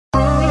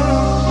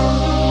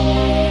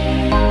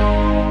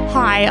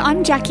Hi,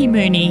 I'm Jackie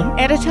Mooney,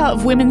 editor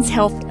of Women's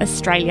Health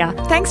Australia.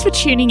 Thanks for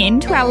tuning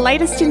in to our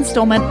latest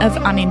instalment of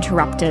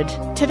Uninterrupted.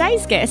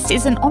 Today's guest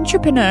is an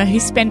entrepreneur who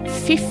spent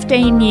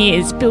 15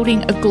 years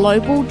building a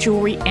global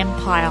jewellery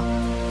empire,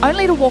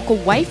 only to walk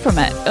away from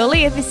it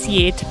earlier this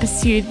year to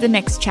pursue the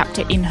next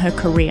chapter in her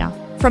career.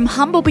 From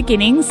humble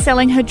beginnings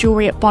selling her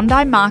jewellery at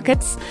Bondi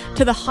Markets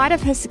to the height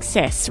of her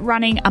success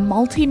running a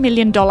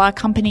multi-million-dollar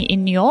company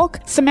in New York,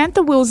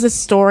 Samantha Wills'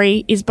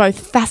 story is both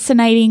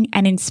fascinating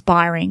and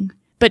inspiring.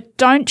 But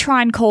don't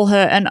try and call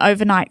her an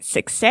overnight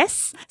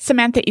success.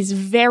 Samantha is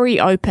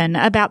very open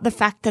about the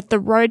fact that the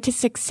road to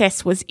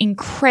success was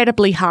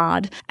incredibly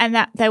hard and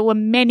that there were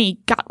many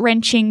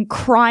gut-wrenching,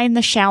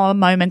 cry-in-the-shower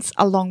moments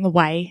along the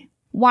way.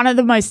 One of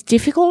the most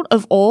difficult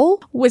of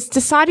all was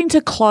deciding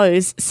to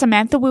close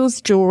Samantha Wills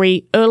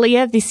Jewellery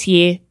earlier this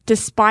year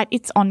despite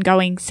its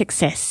ongoing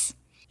success.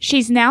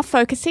 She's now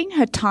focusing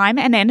her time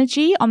and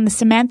energy on the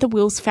Samantha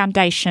Wills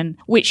Foundation,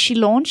 which she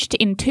launched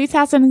in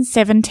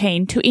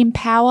 2017 to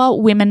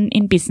empower women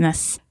in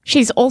business.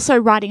 She's also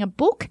writing a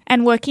book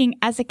and working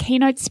as a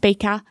keynote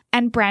speaker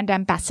and brand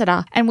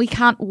ambassador, and we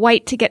can't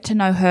wait to get to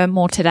know her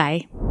more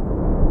today.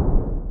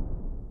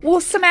 Well,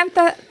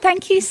 Samantha,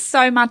 thank you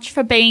so much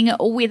for being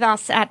with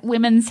us at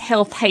Women's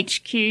Health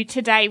HQ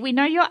today. We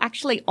know you're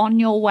actually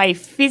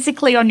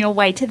physically on your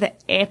way to the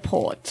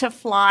airport to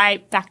fly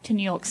back to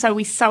New York. So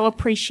we so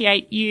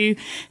appreciate you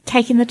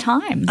taking the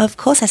time. Of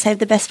course, I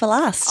saved the best for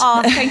last.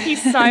 Oh, thank you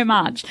so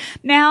much.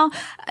 Now,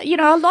 you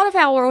know, a lot of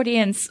our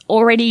audience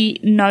already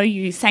know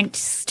you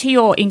thanks to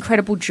your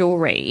incredible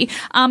jewellery,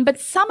 but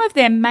some of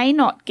them may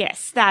not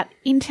guess that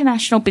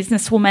international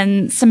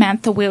businesswoman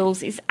Samantha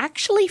Wills is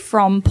actually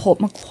from Port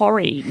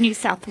Macquarie, New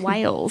South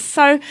Wales.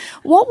 So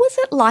what was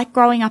it like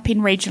growing up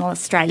in regional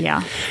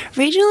Australia?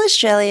 Regional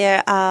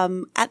Australia,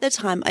 at the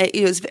time,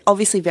 it was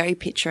obviously very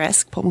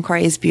picturesque. Port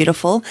Macquarie is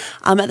beautiful.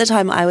 At the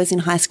time, I was in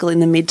high school in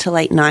the mid to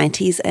late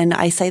 90s, and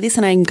I say this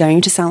and I'm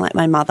going to sound like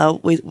my mother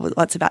with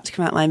what's about to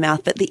come out my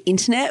mouth, but the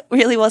internet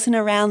really wasn't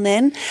around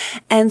then.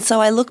 And so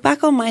I look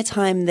back on my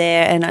time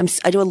there, and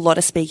I do a lot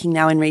of speaking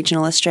now in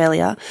regional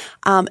Australia.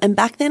 And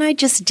back then I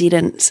just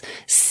didn't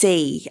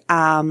see,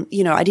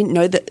 I didn't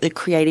know that the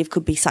creative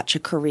could be such a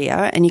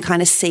career, and you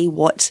kind of see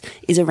what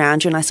is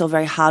around you. And I saw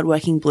very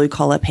hardworking blue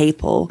collar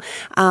people.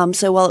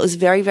 So while it was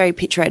very, very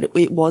picturesque,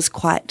 it was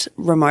quite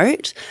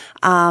remote.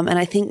 And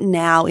I think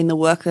now in the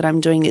work that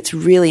I'm doing, it's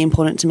really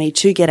important to me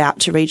to get out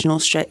to regional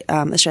Australia.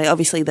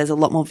 Obviously there's a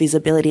lot more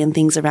visibility and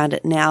things around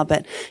it now,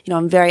 but,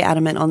 I'm very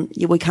adamant on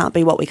we can't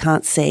be what we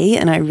can't see.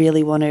 And I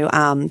really want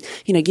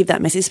to, give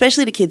that message,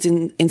 especially to kids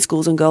in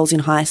schools and girls in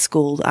high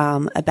school,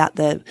 about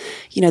the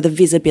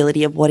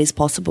visibility of what is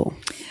possible.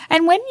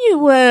 And when you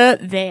were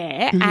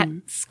there at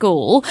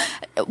school,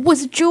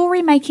 was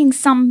jewellery making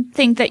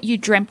something that you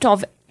dreamt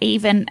of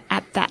even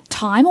at that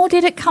time, or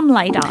did it come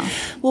later?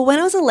 Well, when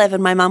I was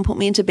 11, my mum put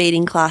me into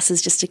beading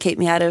classes just to keep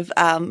me out of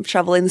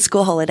trouble in the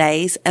school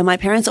holidays. And my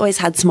parents always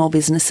had small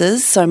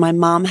businesses. So my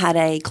mum had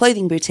a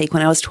clothing boutique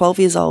when I was 12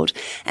 years old,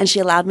 and she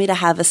allowed me to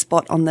have a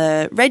spot on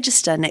the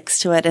register next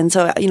to it. And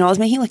so, I was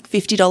making like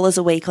 $50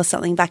 a week or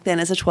something back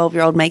then as a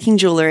 12-year-old making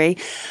jewellery.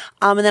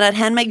 And then I'd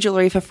hand make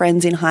jewellery for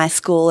friends in high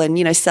school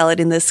and, sell it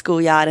in the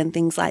schoolyard and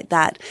things like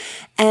that.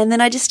 And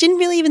then I just didn't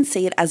really even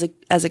see it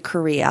as a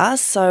career.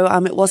 So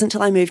it wasn't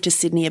until I moved to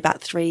Sydney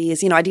about 3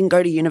 years. I didn't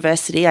go to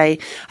university. I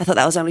thought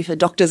that was only for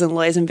doctors and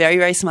lawyers and very,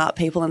 very smart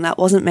people, and that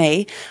wasn't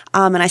me.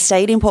 And I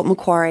stayed in Port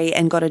Macquarie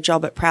and got a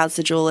job at Prouds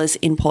the Jewellers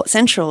in Port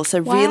Central. So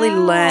really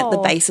learnt the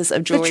basis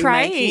of jewellery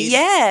making.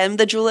 Yeah, and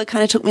the jeweller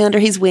kind of took me under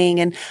his wing,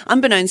 and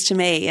unbeknownst to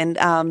me, and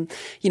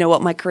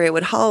what my career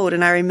would hold.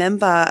 And I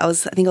remember I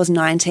think I was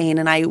 19,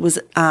 and I was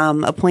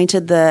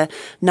appointed the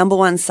number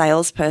one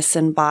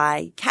salesperson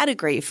by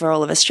category for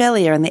all of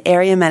Australia, and the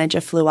area manager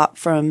flew up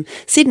from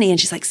Sydney, and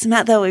she's like,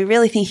 Samantha, we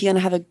really think you're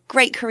going to have a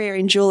great career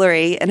in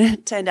jewellery. And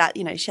it turned out,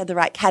 she had the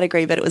right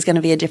category, but it was going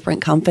to be a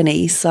different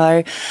company.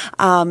 So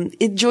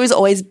jewelry's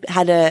always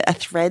had a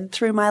thread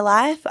through my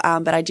life,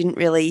 but I didn't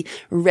really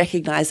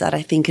recognise that,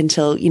 I think,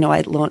 until,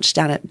 I launched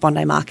down at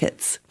Bondi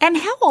Markets. And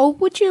how old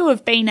would you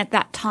have been at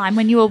that time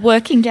when you were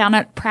working down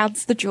at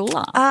Prouds the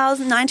Jeweller? I was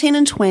 19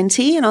 and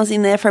 20, and I was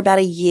in there for about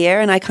a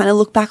year, and I kind of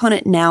look back on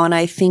it now, and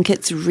I think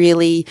it's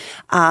really,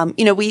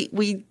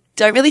 we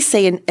don't really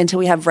see it until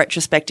we have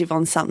retrospective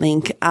on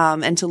something.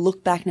 And to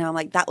look back now, I'm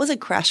like, that was a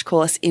crash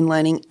course in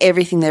learning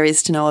everything there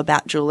is to know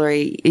about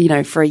jewellery,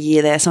 for a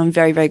year there. So I'm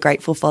very, very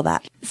grateful for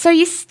that. So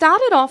you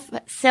started off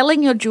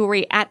selling your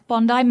jewellery at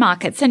Bondi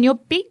Markets, and your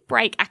big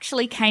break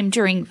actually came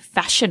during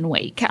Fashion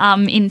Week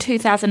in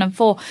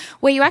 2004,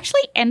 where you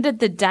actually ended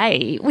the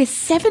day with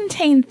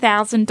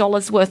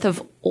 $17,000 worth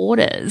of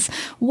orders.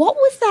 What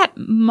was that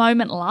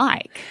moment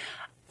like?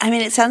 I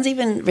mean, it sounds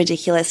even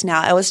ridiculous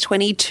now. I was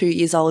 22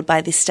 years old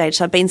by this stage.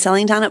 So I've been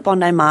selling down at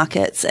Bondi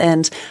Markets,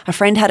 and a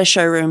friend had a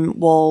showroom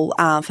wall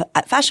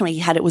at Fashion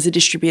Week. It was a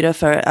distributor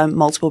for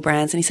multiple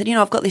brands. And he said,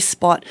 I've got this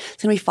spot.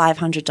 It's going to be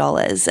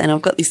 $500. And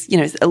I've got this,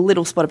 a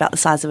little spot about the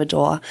size of a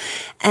door.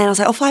 And I was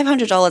like,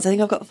 $500. I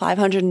think I've got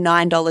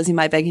 $509 in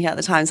my bank account at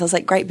the time. So I was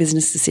like, great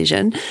business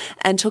decision,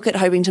 and took it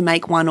hoping to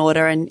make one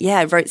order. And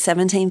I wrote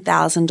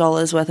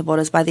 $17,000 worth of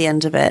orders by the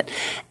end of it.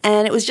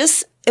 And it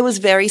was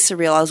very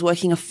surreal. I was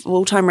working a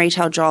full-time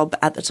retail job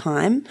at the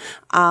time,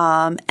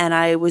 and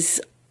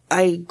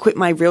I quit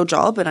my real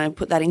job, and I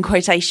put that in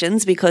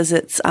quotations because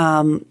it's,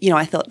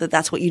 I thought that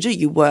that's what you do.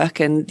 You work,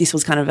 and this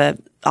was kind of a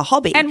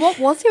hobby. And what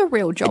was your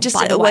real job, just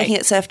by the way? Working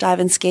at Surf Dive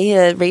and Ski,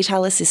 a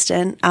retail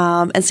assistant.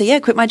 And so,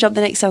 quit my job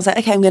the next day. I was like,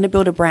 okay, I'm going to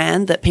build a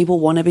brand that people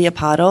want to be a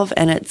part of,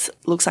 and it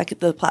looks like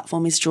the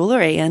platform is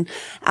jewellery. And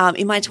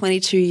in my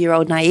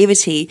 22-year-old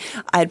naivety,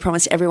 I had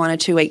promised everyone a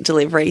 2-week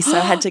delivery, so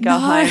I had to go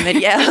home.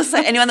 And I was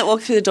like, anyone that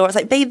walked through the door, I was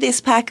like, be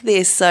this, pack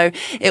this. So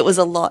it was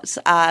a lot,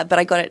 but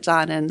I got it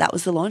done, and that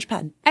was the launch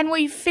pad. And were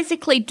you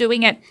physically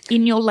doing it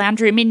in your lounge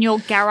room, in your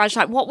garage?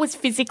 Like, what was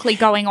physically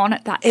going on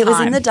at that time? It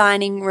was in the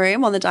dining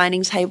room, on the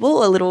dining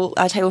table, a little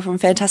table from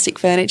Fantastic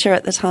Furniture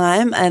at the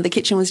time, and the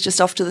kitchen was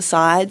just off to the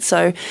side.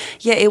 So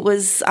it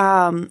was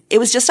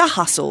just a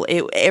hustle.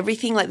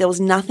 Everything, like, there was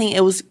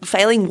nothing.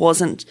 Failing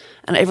wasn't,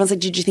 and everyone's like,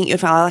 did you think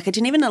you'd fail? Like, I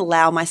didn't even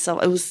allow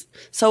myself. It was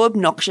so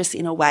obnoxious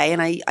in a way,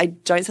 and I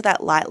don't say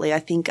that lightly. I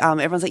think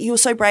everyone's like, you were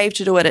so brave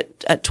to do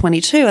it at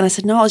 22, and I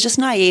said, no, I was just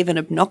naive and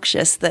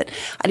obnoxious that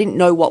I didn't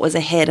know what was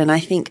ahead. And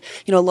I think,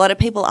 a lot of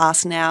people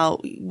ask now,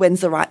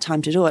 when's the right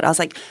time to do it? I was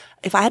like,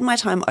 if I had my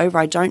time over,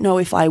 I don't know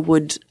if I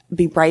would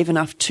be brave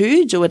enough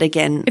to do it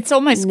again. It's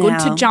almost good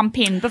to jump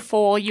in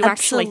before you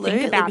actually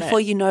think about it.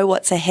 Before you know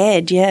what's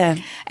ahead, yeah.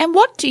 And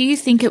what do you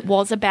think it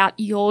was about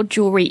your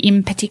jewellery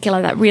in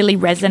particular that really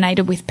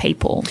resonated with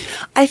people?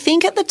 I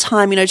think at the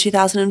time,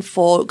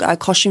 2004,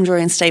 costume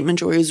jewellery and statement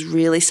jewellery was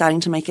really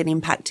starting to make an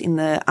impact in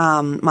the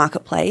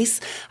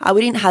marketplace.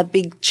 We didn't have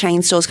big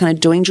chain stores kind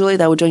of doing jewellery.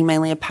 They were doing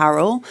mainly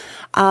apparel.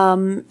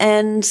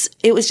 And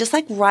it was just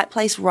like right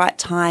place, right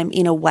time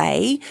in a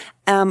way.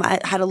 I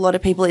had a lot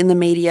of people in the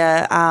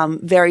media,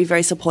 very,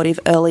 very supportive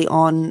early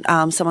on.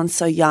 Someone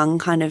so young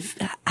kind of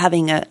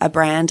having a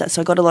brand.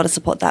 So I got a lot of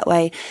support that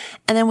way.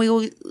 And then we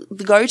were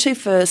the go-to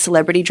for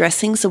celebrity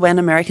dressing. So when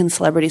American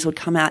celebrities would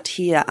come out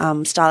here,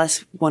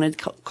 stylists wanted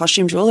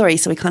costume jewellery.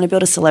 So we kind of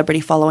built a celebrity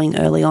following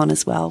early on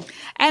as well.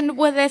 And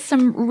were there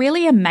some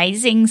really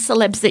amazing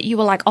celebs that you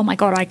were like, oh my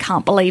God, I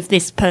can't believe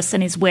this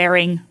person is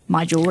wearing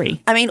my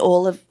jewellery? I mean,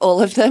 all of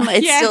them.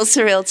 It's still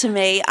surreal to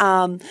me.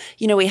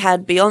 We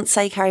had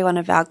Beyonce carry one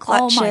of our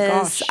clutches. Oh my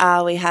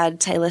gosh. We had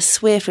Taylor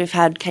Swift. We've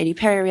had Katy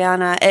Perry,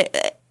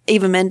 Rihanna.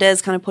 Eva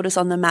Mendes kind of put us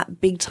on the map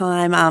big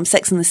time,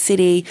 Sex and the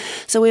City.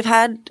 So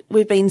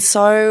we've been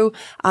so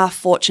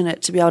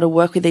fortunate to be able to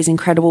work with these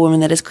incredible women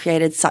that has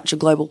created such a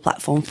global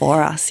platform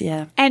for us,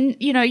 yeah. And,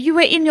 you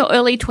were in your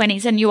early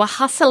 20s and you were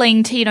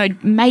hustling to,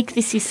 make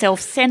this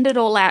yourself, send it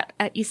all out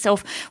at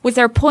yourself. Was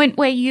there a point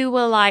where you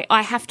were like,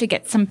 I have to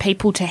get some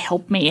people to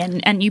help me,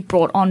 and you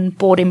brought on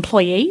board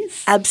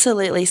employees?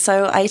 Absolutely.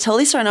 So I tell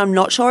this story, and I'm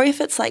not sure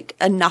if it's like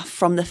enough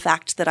from the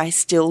fact that I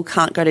still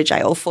can't go to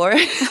jail for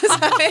it. So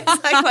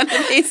it's like one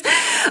of these.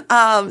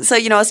 I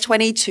was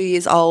 22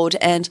 years old,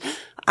 and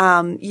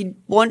you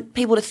want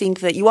people to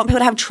think that you want people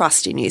to have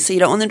trust in you. So you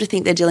don't want them to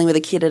think they're dealing with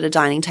a kid at a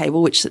dining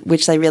table,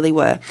 which they really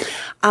were.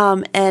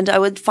 And I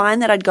would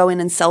find that I'd go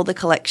in and sell the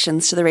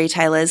collections to the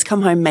retailers,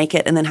 come home, make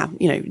it, and then have,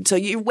 so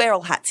you wear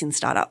all hats in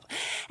startup.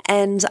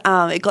 And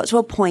it got to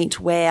a point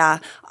where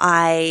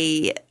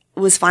I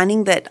was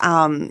finding that,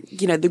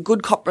 the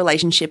good cop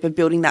relationship of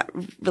building that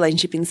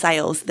relationship in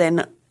sales,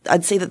 then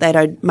I'd see that they'd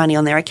owed money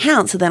on their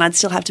account. So then I'd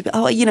still have to be,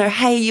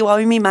 hey, you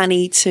owe me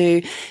money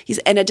to use,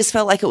 and it just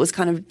felt like it was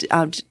kind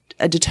of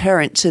a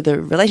deterrent to the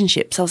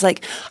relationship. So I was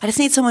like, I just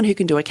need someone who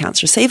can do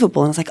accounts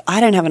receivable. And I was like, I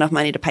don't have enough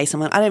money to pay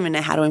someone. I don't even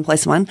know how to employ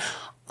someone.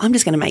 I'm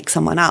just going to make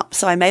someone up.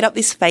 So I made up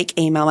this fake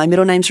email. My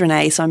middle name's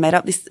Renee. So I made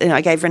up this,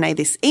 I gave Renee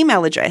this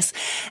email address.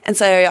 And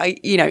so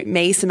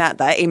me,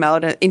 Samantha,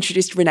 emailed and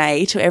introduced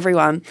Renee to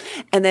everyone.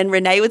 And then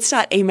Renee would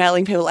start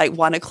emailing people like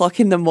 1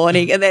 o'clock in the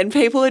morning. And then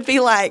people would be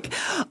like,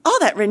 oh,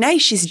 that Renee,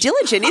 she's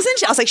diligent, isn't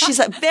she? I was like, she's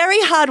a very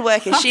hard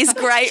worker. She's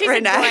great, she's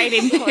Renee.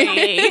 She's a great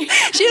employee.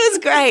 She was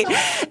great.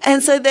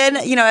 And so then,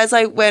 as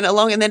I went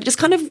along, and then it just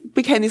kind of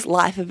became this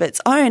life of its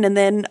own. And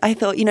then I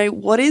thought,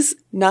 what is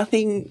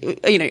nothing,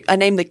 I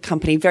named the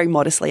company very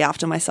modestly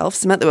after myself,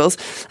 Samantha Wills.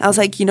 I was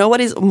like,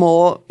 what is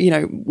more,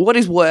 what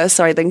is worse,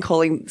 than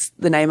calling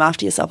the name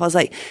after yourself? I was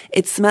like,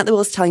 it's Samantha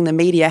Wills telling the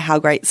media how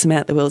great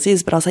Samantha Wills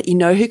is. But I was like,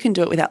 who can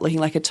do it without looking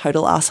like a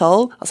total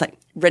asshole? I was like,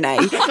 Renee.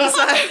 She's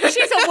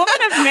a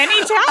woman of many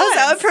talents.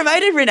 I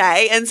promoted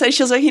Renee, and so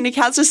she was working in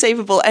accounts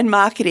receivable and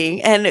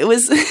marketing. And it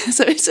was,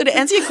 so to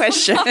answer your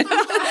question,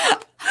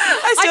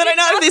 I still don't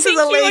know if this is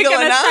illegal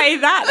or not. Say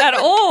that at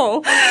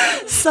all.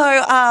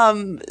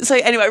 So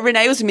anyway,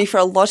 Renee was with me for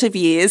a lot of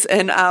years,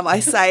 and I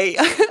say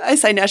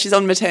now she's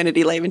on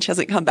maternity leave and she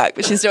hasn't come back,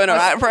 but she's doing all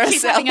right for herself.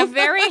 She's having a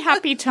very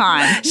happy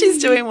time.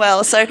 She's doing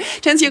well. So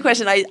to answer your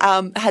question, I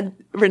had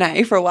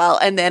Renee for a while,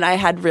 and then I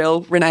had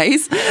real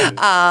Renees.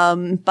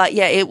 But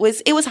yeah, it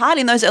was hard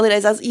in those early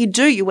days. As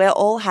you wear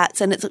all hats,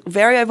 and it's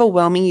very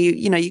overwhelming.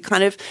 You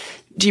kind of,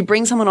 do you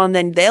bring someone on,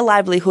 then their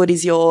livelihood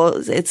is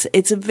yours.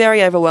 It's a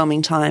very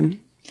overwhelming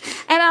time.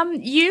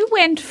 And you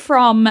went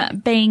from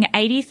being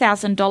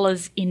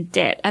 $80,000 in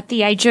debt at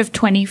the age of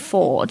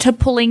 24 to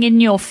pulling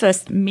in your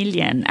first $1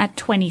 million at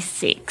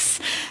 26.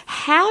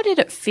 How did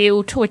it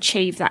feel to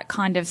achieve that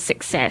kind of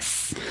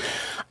success?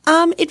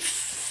 It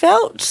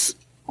felt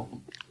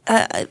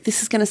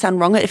this is going to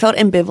sound wrong. It felt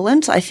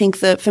ambivalent. I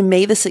think that for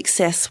me, the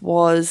success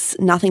was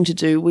nothing to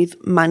do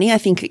with money. I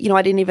think,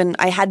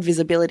 I had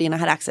visibility and I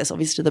had access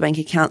obviously to the bank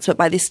accounts, but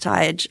by this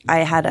stage I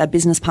had a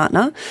business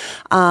partner.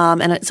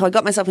 So I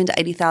got myself into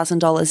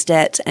 $80,000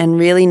 debt and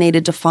really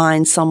needed to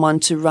find someone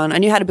to run. I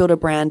knew how to build a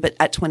brand, but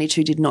at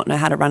 22 did not know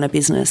how to run a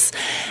business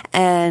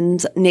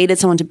and needed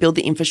someone to build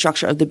the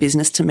infrastructure of the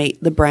business to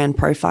meet the brand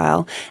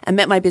profile. I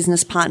met my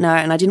business partner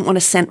and I didn't want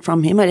a cent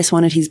from him. I just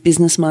wanted his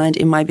business mind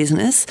in my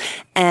business,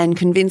 and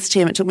convinced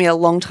him. It took me a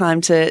long time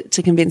to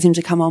convince him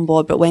to come on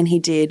board, but when he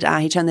did,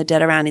 he turned the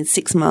debt around in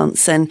 6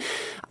 months and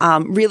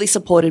really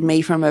supported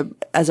me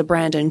as a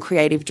brand and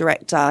creative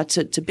director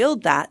to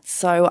build that.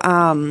 So,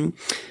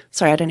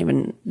 sorry, I don't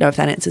even know if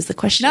that answers the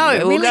question. No,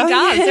 it really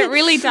does. It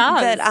really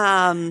does.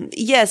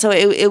 But so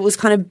it was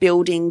kind of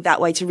building that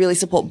way to really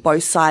support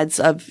both sides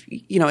of,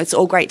 it's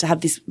all great to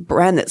have this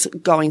brand that's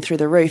going through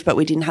the roof, but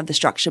we didn't have the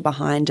structure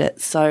behind it.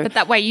 So, but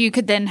that way you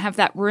could then have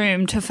that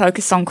room to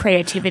focus on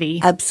creativity.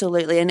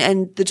 Absolutely.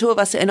 And the two of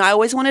us, and I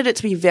always wanted it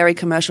to be very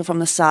commercial from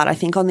the start. I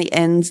think on the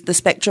end, the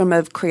spectrum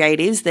of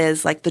creatives,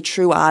 there's like the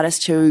true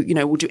artist who,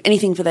 will do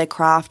anything for their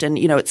craft and,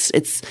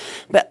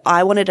 but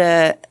I wanted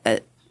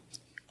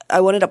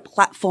a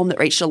platform that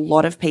reached a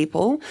lot of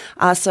people.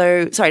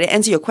 So sorry, to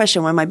answer your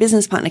question, when my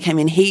business partner came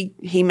in,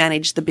 he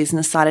managed the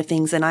business side of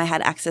things and I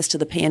had access to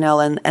the P&L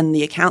and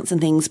the accounts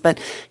and things, but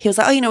he was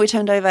like, we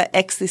turned over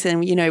X this and,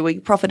 we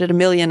profited $1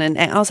 million. And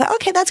I was like,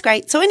 okay, that's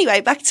great. So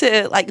anyway, back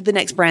to like the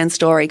next brand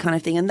story kind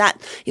of thing. And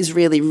that is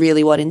really,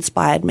 really what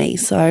inspired me.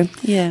 So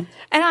yeah.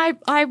 And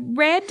I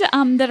read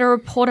that a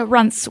reporter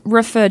once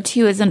referred to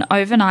you as an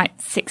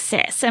overnight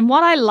success. And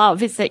what I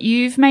love is that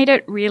you've made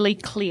it really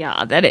clear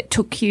that it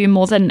took you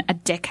more than a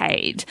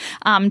decade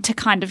to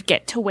kind of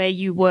get to where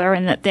you were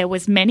and that there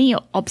was many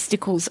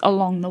obstacles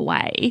along the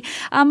way.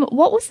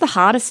 What was the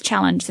hardest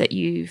challenge that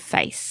you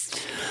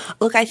faced?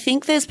 Look, I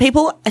think there's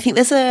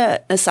an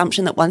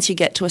assumption that once you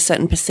get to a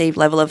certain perceived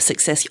level of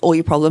success, all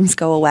your problems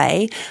go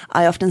away.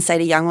 I often say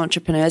to young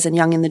entrepreneurs, and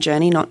young in the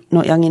journey, not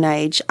young in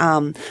age,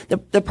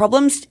 the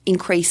problems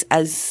increase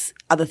as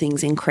other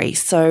things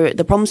increase. So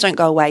the problems don't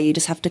go away. You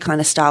just have to kind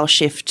of style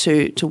shift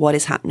to what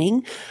is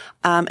happening.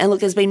 And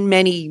look, there's been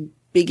many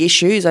big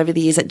issues over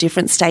the years at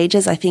different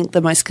stages. I think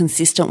the most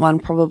consistent one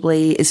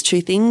probably is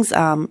two things.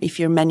 If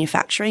you're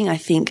manufacturing, I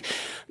think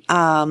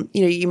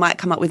you might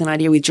come up with an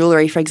idea with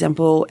jewelry, for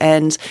example,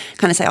 and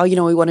kind of say,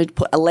 we wanted to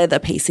put a leather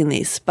piece in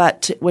this.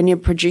 But when you're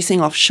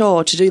producing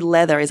offshore, to do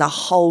leather is a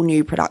whole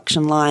new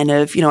production line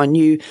of, a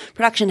new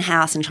production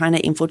house and trying to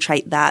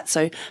infiltrate that.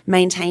 So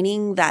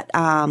maintaining that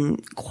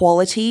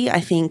quality, I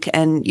think,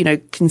 and,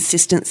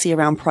 consistency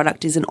around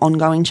product is an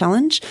ongoing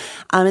challenge.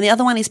 And the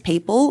other one is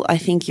people. I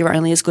think you're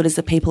only as good as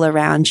the people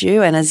around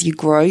you. And as you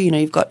grow,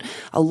 you've got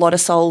a lot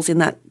of souls in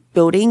that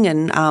building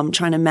and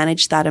trying to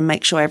manage that and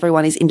make sure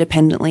everyone is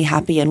independently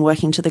happy and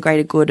working to the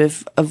greater good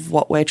of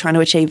what we're trying to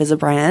achieve as a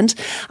brand.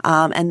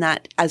 And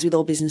that, as with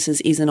all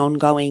businesses, is an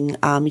ongoing,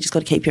 you just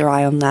got to keep your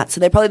eye on that. So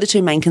they're probably the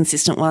two main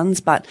consistent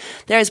ones, but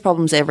there is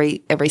problems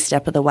every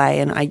step of the way.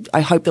 And I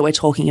hope that we're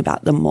talking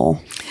about them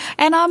more.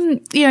 And,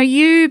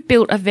 you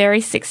built a very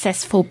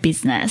successful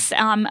business.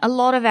 A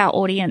lot of our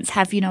audience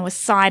have, a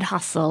side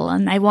hustle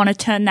and they want to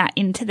turn that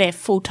into their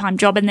full-time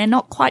job and they're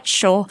not quite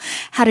sure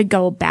how to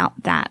go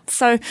about that.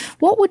 So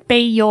what would be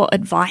your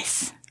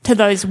advice to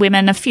those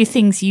women, a few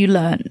things you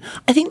learned?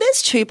 I think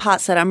there's two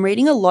parts that I'm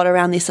reading a lot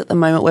around this at the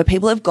moment where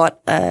people have got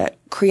a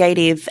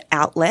creative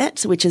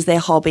outlet, which is their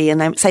hobby,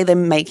 and they say they're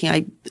making,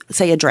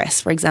 a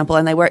dress, for example,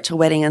 and they wear it to a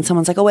wedding and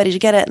someone's like, oh, where did you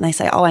get it? And they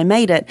say, oh, I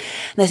made it.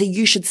 And they say,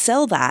 you should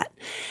sell that.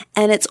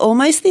 And it's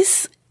almost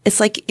this, it's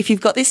like if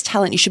you've got this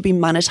talent, you should be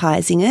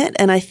monetizing it.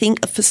 And I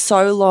think for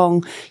so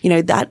long,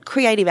 that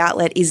creative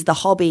outlet is the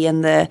hobby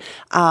and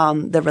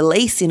the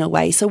release in a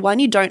way. So one,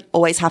 you don't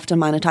always have to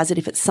monetize it.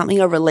 If it's something,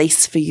 a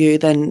release for you,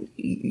 then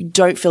you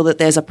don't feel that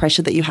there's a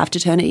pressure that you have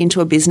to turn it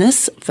into a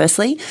business,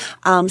 firstly.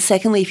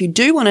 Secondly, if you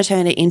do want to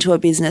turn it into a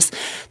business,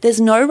 there's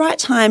no right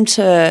time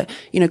to,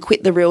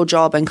 quit the real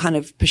job and kind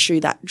of pursue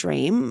that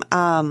dream.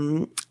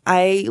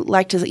 I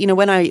like to,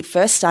 when I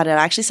first started,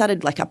 I actually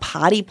started like a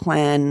party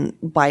plan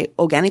by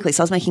organic organically.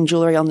 So I was making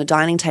jewelry on the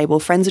dining table.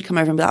 Friends would come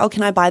over and be like, oh,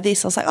 can I buy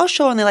this? I was like, oh,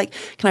 sure. And they're like,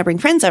 can I bring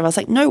friends over? I was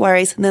like, no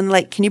worries. And then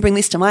like, can you bring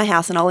this to my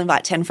house? And I'll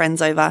invite 10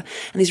 friends over.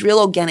 And this real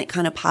organic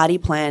kind of party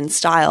plan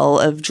style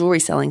of jewelry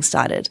selling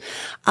started.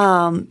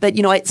 But,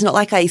 you know, it's not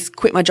like I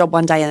quit my job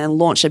one day and then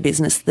launched a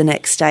business the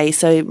next day.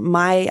 So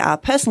my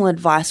personal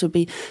advice would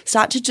be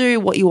start to do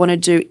what you want to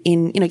do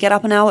in, you know, get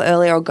up an hour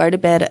earlier or go to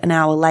bed an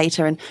hour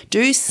later and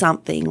do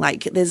something.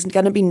 Like there's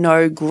going to be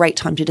no great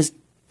time to just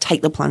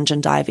take the plunge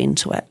and dive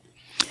into it.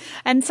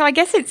 And so I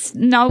guess it's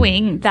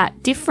knowing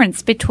that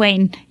difference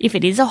between if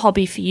it is a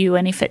hobby for you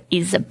and if it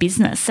is a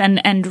business,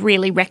 and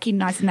really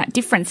recognizing that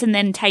difference, and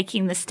then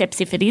taking the steps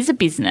if it is a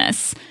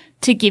business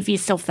to give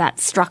yourself that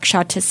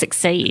structure to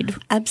succeed.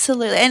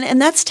 Absolutely.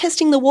 And that's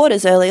testing the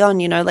waters early on,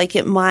 you know, like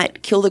it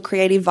might kill the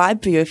creative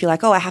vibe for you if you're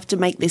like, oh, I have to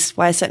make this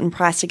by a certain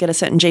price to get a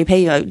certain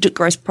GP or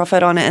gross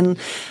profit on it.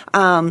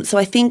 And so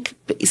I think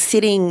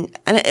sitting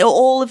and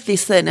all of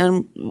this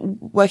and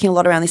working a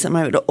lot around this at the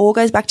moment, it all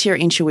goes back to your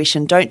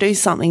intuition. Don't do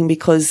something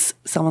because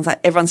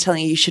everyone's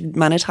telling you should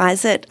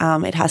monetize it.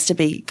 It has to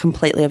be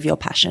completely of your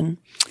passion.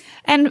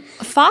 And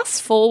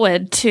fast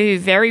forward to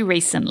very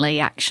recently,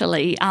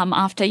 actually,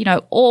 after, you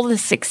know, all the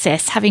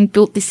success, having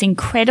built this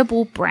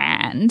incredible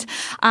brand,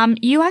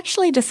 you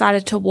actually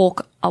decided to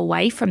walk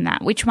away from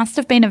that, which must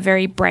have been a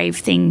very brave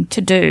thing to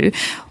do.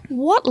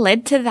 What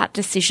led to that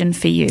decision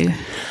for you?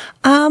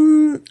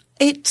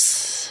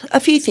 It's a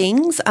few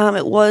things.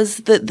 It was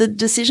the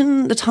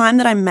decision, the time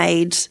that I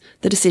made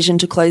the decision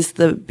to close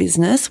the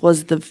business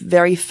was the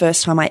very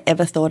first time I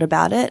ever thought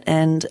about it.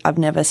 And I've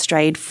never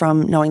strayed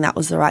from knowing that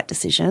was the right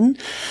decision.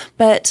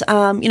 But,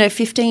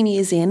 15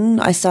 years in,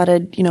 I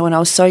started, when I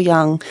was so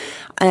young,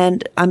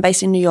 and I'm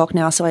based in New York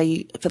now. So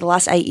for the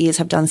last 8 years,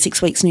 have done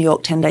 6 weeks New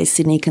York, 10 days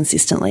Sydney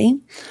consistently.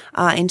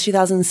 In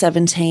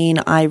 2017,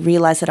 I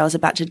realized that I was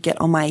about to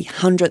get on my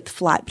 100th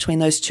flight between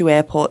those two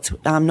airports,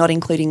 not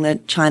including the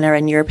China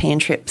and European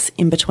trips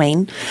in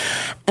between.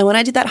 And when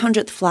I did that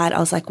 100th flight, I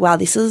was like, wow,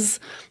 this is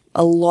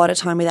a lot of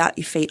time without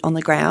your feet on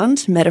the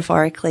ground,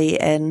 metaphorically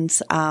and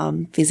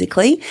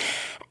physically.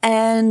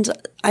 And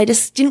I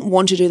just didn't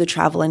want to do the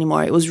travel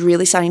anymore. It was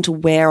really starting to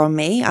wear on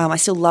me. I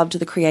still loved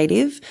the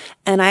creative.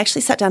 And I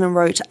actually sat down and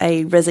wrote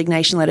a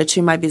resignation letter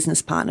to my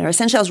business partner.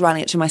 Essentially, I was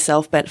writing it to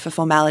myself, but for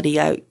formality,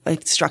 I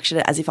structured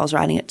it as if I was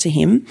writing it to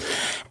him.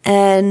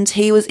 And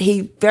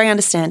he very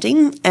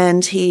understanding.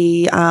 And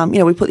we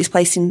put this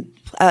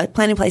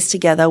plan in place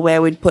together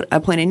where we'd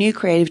appoint a new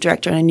creative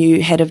director and a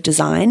new head of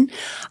design.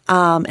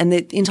 And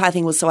the entire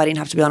thing was so I didn't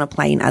have to be on a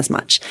plane as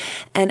much.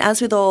 And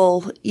as with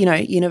all,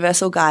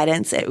 universal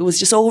guidance, it was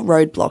just all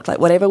roadblocked. Like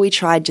whatever we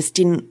tried just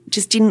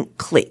didn't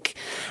click.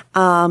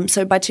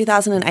 So by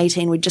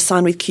 2018, we'd just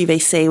signed with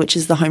QVC, which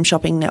is the home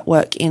shopping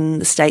network in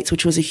the States,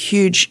 which was a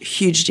huge,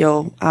 huge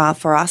deal,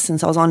 for us. And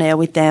so I was on air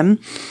with them.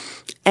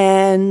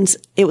 And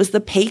it was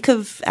the peak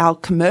of our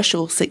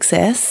commercial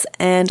success.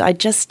 And I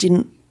just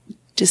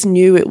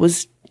knew it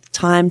was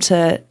time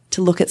to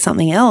look at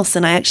something else.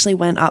 And I actually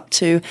went up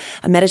to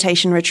a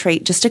meditation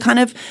retreat just to kind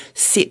of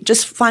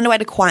just find a way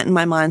to quieten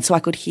my mind so I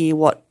could hear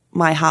what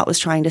my heart was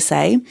trying to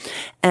say.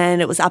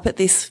 And it was up at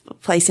this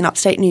place in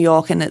upstate New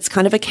York, and it's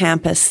kind of a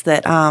campus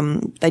that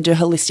they do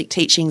holistic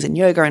teachings and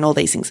yoga and all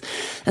these things.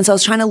 And so I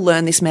was trying to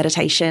learn this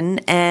meditation,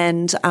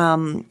 and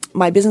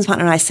my business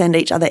partner and I send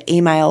each other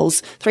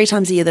emails 3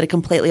 times a year that are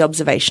completely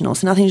observational,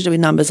 so nothing to do with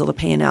numbers or the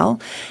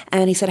P&L.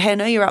 And he said, hey, I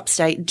know you're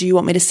upstate. Do you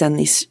want me to send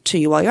this to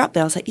you while you're up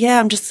there? I was like,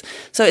 yeah,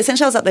 so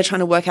essentially I was up there trying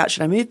to work out,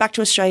 should I move back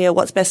to Australia?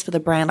 What's best for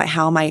the brand?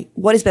 Like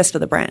what is best for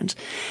the brand?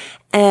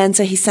 And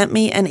so he sent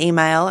me an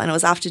email, and it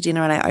was after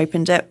dinner, and I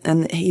opened it,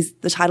 and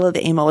the title of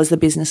the email was The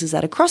Business is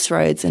at a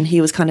Crossroads. And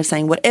he was kind of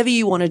saying, whatever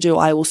you want to do,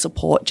 I will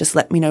support. Just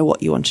let me know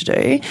what you want to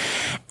do.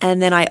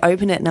 And then I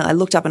opened it and I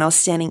looked up, and I was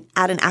standing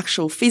at an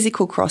actual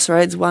physical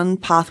crossroads. One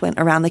path went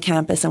around the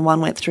campus and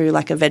one went through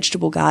like a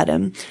vegetable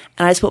garden.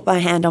 And I just put my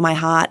hand on my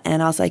heart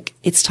and I was like,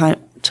 it's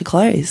time to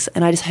close.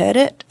 And I just heard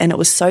it, and it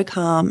was so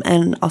calm.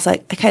 And I was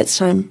like, okay, it's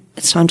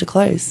time to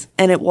close.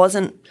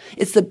 And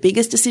it's the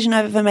biggest decision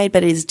I've ever made,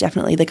 but it is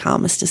definitely the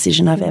calmest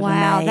decision I've ever made.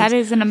 Wow, that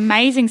is an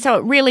amazing. So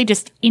it really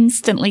just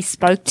instantly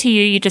spoke to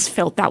you. You just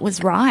felt that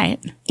was right.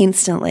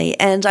 Instantly.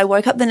 And I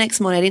woke up the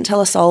next morning. I didn't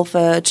tell a soul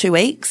for 2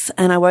 weeks.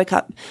 And I woke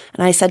up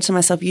and I said to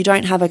myself, you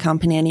don't have a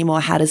company anymore.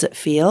 How does it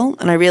feel?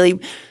 And I really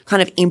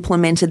kind of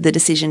implemented the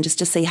decision just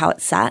to see how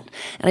it sat.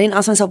 And I didn't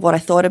ask myself what I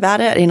thought about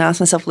it. I didn't ask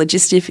myself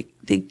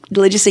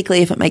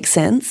logistically if it makes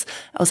sense.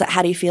 I was like,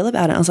 how do you feel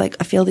about it? And I was like,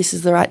 I feel this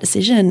is the right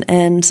decision.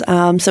 And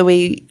so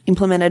we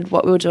implemented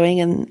what we were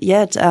doing, and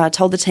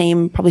told the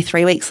team probably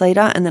 3 weeks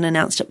later, and then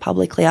announced it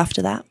publicly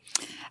after that.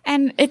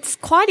 And it's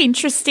quite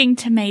interesting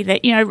to me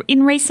that,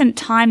 in recent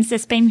times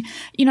there's been,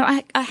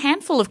 a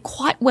handful of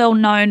quite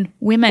well-known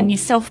women,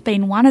 yourself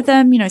being one of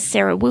them,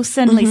 Sarah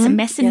Wilson, Lisa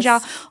Messenger,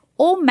 yes,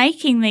 all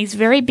making these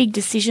very big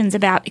decisions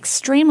about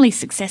extremely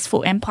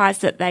successful empires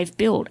that they've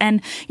built,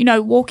 and,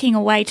 walking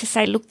away to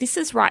say, look, this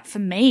is right for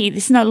me.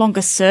 This no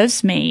longer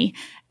serves me.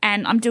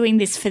 and I'm doing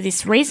this for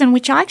this reason,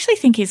 which I actually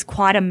think is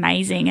quite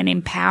amazing and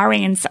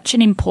empowering and such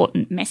an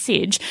important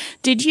message.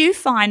 Did you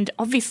find,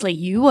 obviously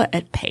you were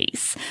at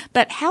peace,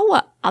 but how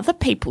were other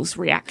people's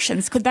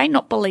reactions? Could they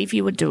not believe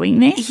you were doing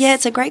this? Yeah,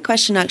 it's a great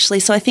question, actually.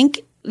 So I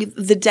think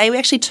the day we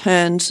actually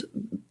turned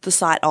the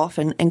site off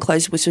and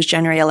closed, which was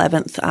January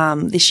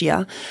 11th this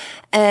year,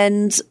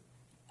 and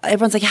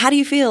everyone's like, how do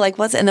you feel? Like,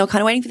 what's it? And they were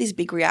kind of waiting for this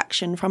big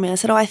reaction from me. I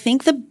said, I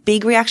think the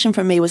big reaction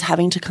from me was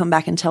having to come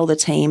back and tell the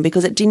team,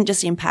 because it didn't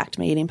just impact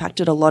me, it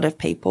impacted a lot of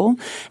people.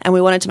 And we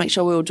wanted to make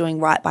sure we were doing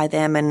right by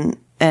them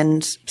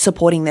and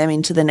supporting them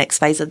into the next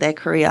phase of their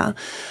career.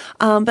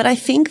 But I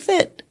think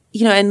that,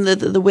 and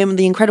the women,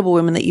 the incredible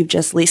women that you've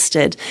just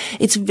listed,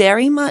 it's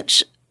very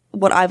much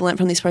what I've learned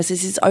from this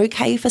process is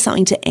okay for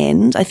something to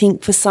end. I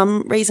think for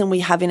some reason we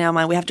have in our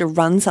mind, we have to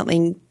run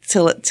something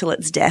till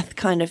its death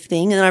kind of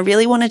thing. And I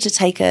really wanted to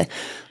take a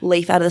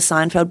leaf out of the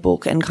Seinfeld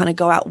book and kind of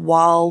go out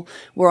while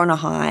we're on a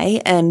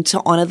high, and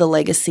to honor the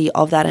legacy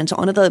of that, and to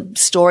honor the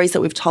stories that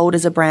we've told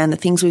as a brand, the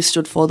things we've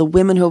stood for, the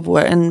women who have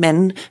worked and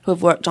men who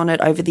have worked on it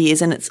over the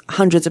years. And it's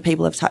hundreds of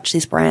people have touched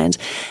this brand.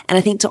 And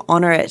I think to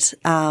honor it,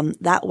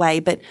 that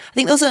way. But I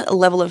think there was a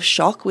level of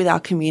shock with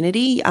our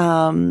community,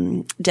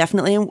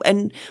 definitely.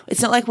 And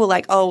it's not like we're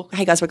like, oh,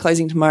 hey guys, we're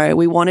closing tomorrow.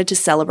 We wanted to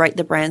celebrate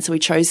the brand. So we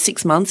chose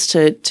 6 months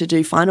to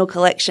do final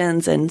collections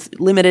and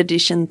limited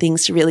edition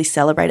things to really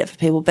celebrate it for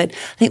people. But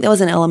I think there was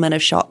an element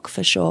of shock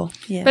for sure.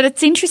 Yeah. But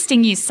it's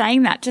interesting you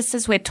saying that just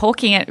as we're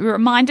talking. It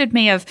reminded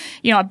me of,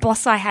 a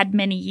boss I had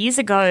many years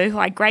ago who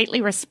I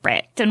greatly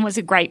respect and was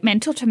a great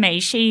mentor to me.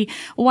 She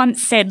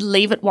once said,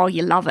 leave it while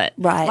you love it.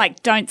 Right.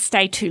 Like, don't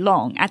stay too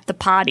long at the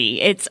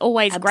party. It's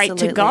always Absolutely.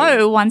 great to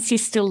go once you're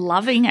still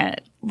loving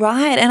it.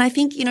 Right. And I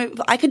think,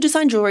 I could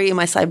design jewelry in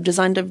my sleep. I've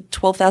designed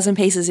 12,000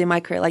 pieces in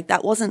my career. Like,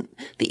 that wasn't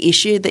the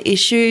issue. The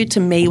issue to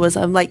me was,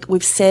 I'm like,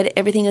 we've said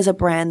everything as a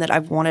brand that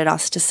I've wanted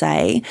us to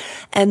say.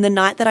 And the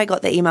night that I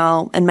got the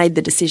email and made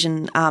the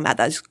decision at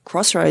those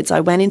crossroads, I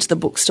went into the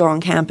bookstore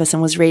on campus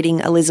and was reading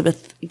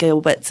Elizabeth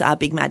Gilbert's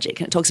Big Magic.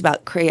 And it talks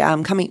about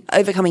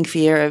overcoming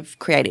fear of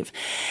creative.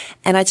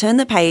 And I turned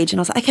the page and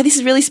I was like, okay, this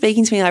is really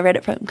speaking to me. I read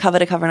it from cover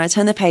to cover, and I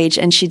turned the page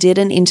and she did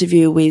an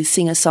interview with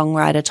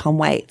singer-songwriter Tom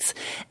Waits.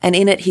 And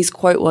in it, his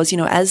quote was,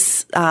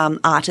 as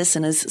artists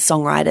and as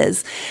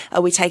songwriters,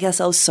 we take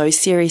ourselves so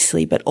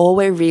seriously, but all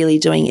we're really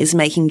doing is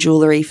making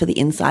jewelry for the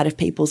inside of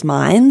people's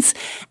minds.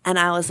 And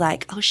I was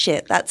like, oh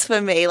shit, that's for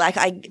me. Like,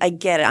 I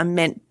get it. I'm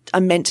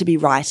meant to be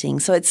writing.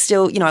 So it's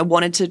still, I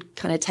wanted to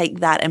kind of take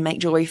that and make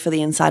jewelry for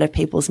the inside of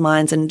people's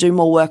minds and do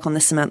more work on the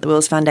Samantha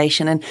Wills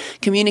Foundation and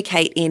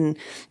communicate in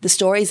the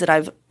stories that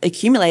I've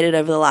accumulated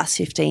over the last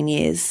 15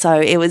 years. So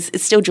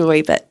it's still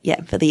jewelry, but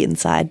yeah, for the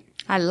inside.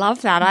 I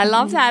love that. I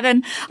love that.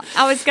 And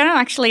I was going to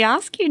actually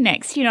ask you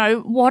next,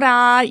 what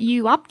are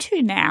you up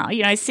to now?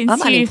 Since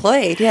I'm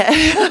unemployed, yeah.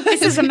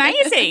 This is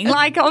amazing.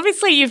 Like,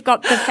 obviously you've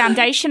got the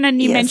foundation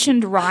and you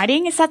mentioned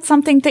writing. Is that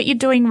something that you're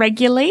doing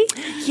regularly?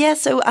 Yeah.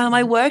 So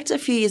I worked a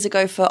few years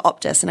ago for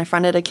Optus, and I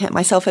fronted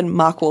myself and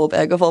Mark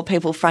Wahlberg, of all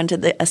people,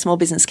 fronted a small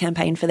business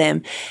campaign for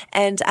them.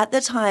 And at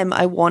the time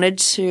I wanted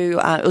to,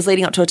 it was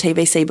leading up to a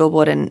TVC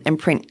billboard and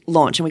print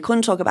launch, and we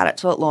couldn't talk about it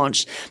till it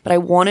launched, but I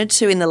wanted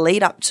to, in the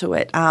lead up to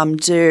it,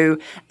 do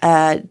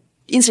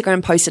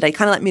Instagram post a day,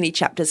 kind of like mini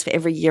chapters for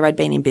every year I'd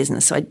been in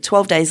business. So I had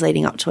 12 days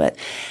leading up to it.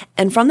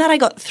 And from that, I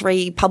got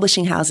 3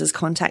 publishing houses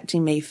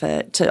contacting me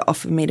to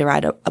offer me to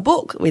write a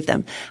book with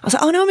them. I was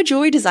like, oh no, I'm a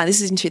jewelry designer. This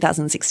is in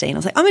 2016. I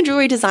was like, I'm a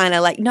jewelry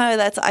designer. Like, no.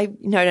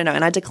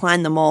 And I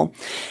declined them all.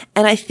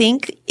 And I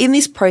think in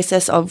this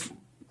process of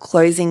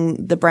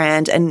closing the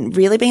brand and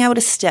really being able to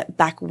step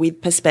back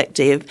with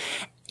perspective,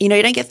 you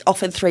don't get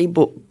offered 3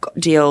 book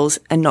deals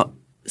and not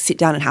sit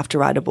down and have to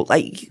write a book.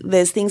 Like,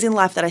 there's things in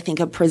life that I think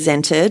are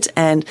presented,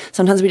 and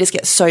sometimes we just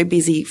get so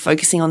busy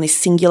focusing on this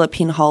singular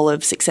pinhole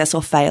of success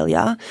or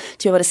failure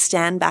to be able to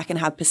stand back and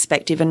have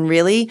perspective. And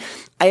really,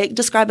 I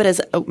describe it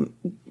as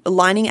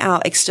aligning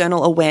our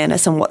external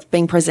awareness and what's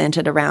being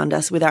presented around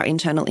us with our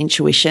internal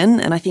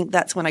intuition. And I think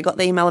that's when I got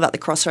the email about the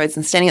crossroads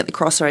and standing at the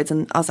crossroads,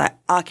 and I was like,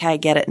 okay, I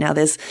get it now.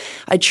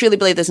 I truly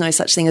believe there's no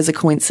such thing as a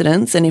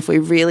coincidence. And if we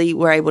really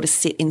were able to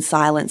sit in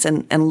silence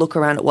and look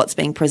around at what's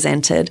being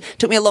presented, it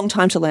took me a long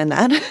time to learn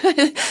that.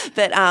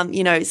 But,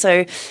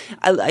 so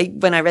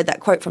when I read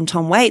that quote from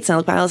Tom Waits and I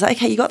looked back, I was like,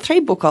 okay, you got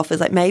 3 book offers.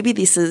 Like, maybe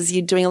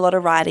you're doing a lot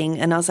of writing.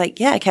 And I was like,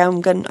 yeah, okay,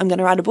 I'm going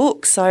to write a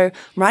book. So I'm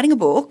writing a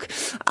book.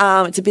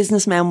 It's a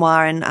business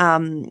memoir,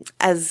 and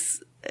as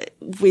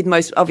with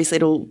most, obviously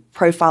it'll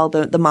profile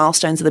the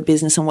milestones of the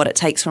business and what it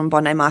takes from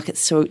Bondi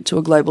markets to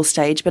a global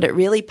stage, but it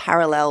really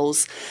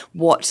parallels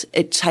what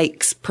it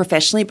takes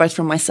professionally, both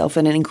from myself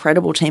and an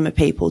incredible team of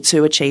people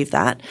to achieve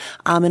that,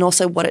 and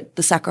also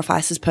the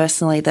sacrifices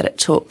personally that it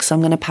took. So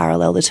I'm going to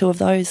parallel the 2 of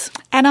those.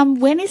 And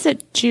when is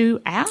it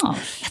due out?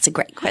 That's a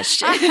great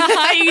question.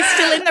 Are you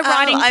still in the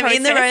writing process? I'm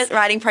in the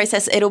writing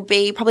process. It'll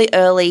be probably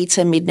early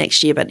to mid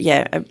next year, but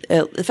yeah,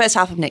 the first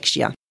half of next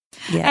year.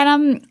 Yeah.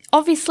 And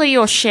obviously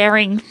you're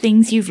sharing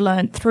things you've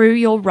learned through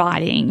your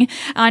writing.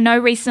 I know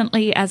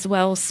recently as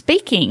well,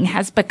 speaking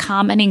has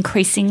become an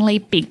increasingly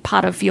big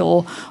part of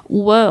your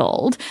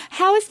world.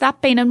 How has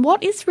that been, and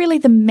what is really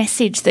the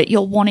message that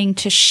you're wanting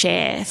to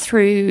share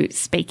through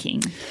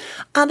speaking?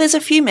 There's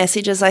a few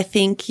messages. I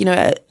think,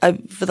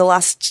 for the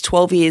last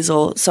 12 years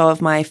or so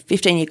of my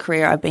 15-year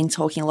career, I've been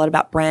talking a lot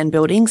about brand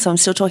building. So I'm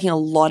still talking a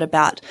lot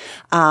about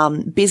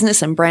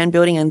business and brand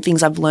building and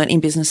things I've learned in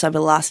business over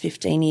the last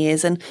 15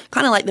 years. And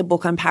kind of like the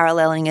book, I'm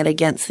paralleling it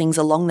against things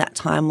along that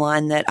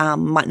timeline that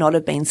might not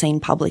have been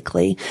seen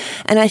publicly.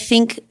 And I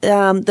think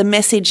the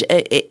message,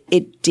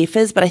 it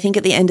differs, but I think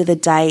at the end of the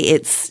day,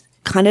 it's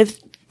kind of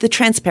the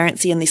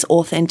transparency and this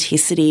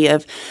authenticity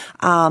of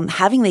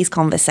having these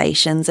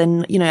conversations.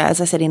 And,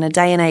 as I said, in a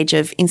day and age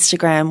of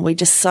Instagram, we're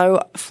just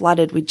so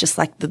flooded with just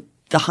like the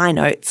high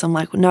notes. I'm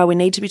like, no, we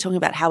need to be talking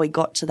about how we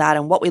got to that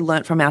and what we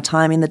learnt from our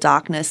time in the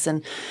darkness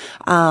and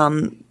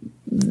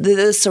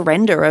the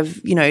surrender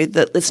of,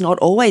 that it's not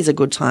always a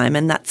good time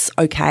and that's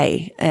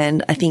okay.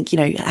 And I think,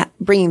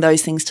 bringing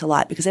those things to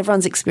light because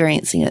everyone's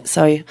experiencing it.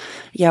 So,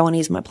 yeah, I want to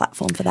use my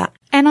platform for that.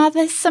 And are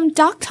there some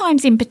dark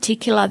times in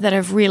particular that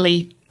have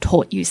really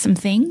taught you some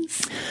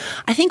things?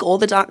 I think all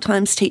the dark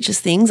times teach us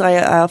things.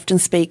 I often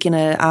speak in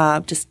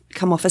just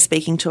come off a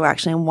speaking tour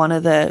actually, and one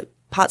of the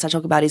parts I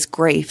talk about is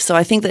grief. So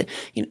I think that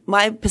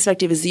my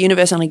perspective is the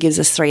universe only gives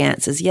us 3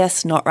 answers.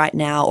 Yes, not right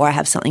now, or I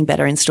have something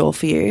better in store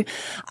for you.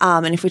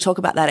 And if we talk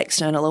about that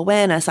external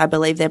awareness, I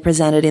believe they're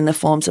presented in the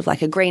forms of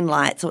like a green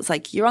light. So it's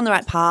like you're on the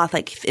right path.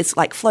 Like it's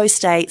like flow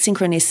state,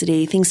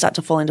 synchronicity, things start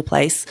to fall into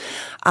place.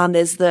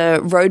 There's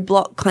the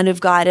roadblock kind of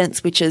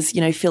guidance, which is,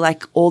 feel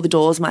like all the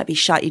doors might be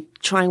shut. You're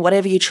trying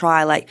whatever you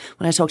try. Like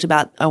when I talked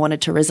about I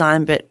wanted to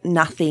resign, but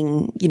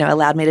nothing,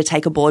 allowed me to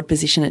take a board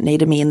position. It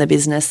needed me in the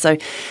business. So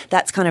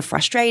that's kind of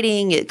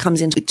frustrating. It comes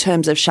into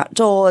terms of shut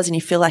doors and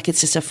you feel like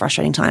it's just a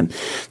frustrating time.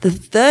 The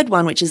third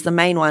one, which is the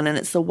main one, and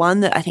it's the one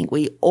that I think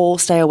we all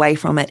stay away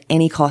from at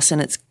any cost, and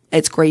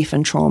it's grief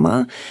and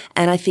trauma.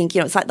 And I think,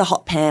 it's like the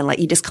hot pan, like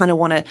you just kind of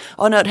want to,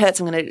 oh no, it hurts,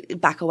 I'm going to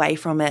back away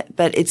from it.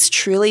 But it's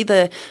truly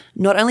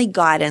not only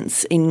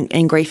guidance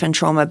in grief and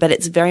trauma, but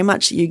it's very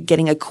much you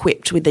getting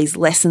equipped with these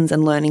lessons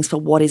and learnings for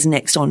what is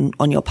next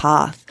on your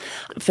path.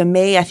 For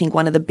me, I think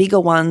one of the bigger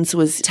ones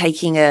was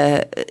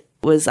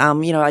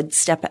I'd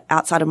step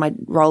outside of my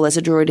role as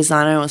a jewelry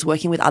designer. I was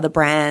working with other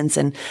brands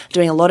and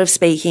doing a lot of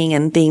speaking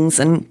and things.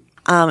 And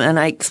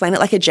I explain it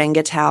like a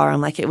Jenga tower.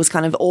 I'm like, it was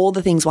kind of all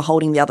the things were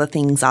holding the other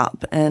things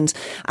up. And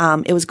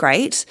it was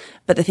great.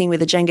 But the thing with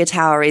the Jenga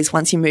tower is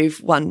once you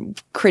move one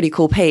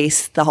critical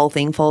piece, the whole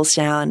thing falls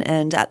down.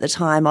 And at the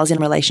time I was in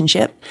a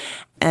relationship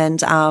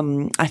and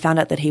I found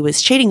out that he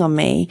was cheating on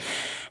me.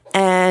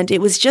 And it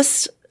was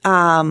just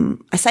I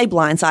say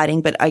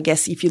blindsiding, but I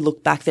guess if you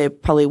look back, there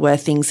probably were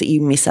things that you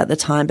miss at the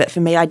time. But for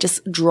me, I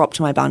just dropped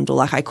my bundle.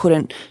 Like I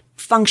couldn't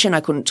function. I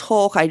couldn't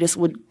talk. I just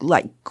would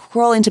like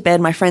crawl into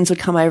bed. My friends would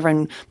come over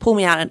and pull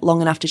me out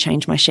long enough to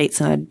change my sheets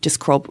and I'd just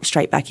crawl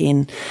straight back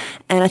in.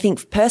 And I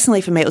think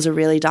personally for me, it was a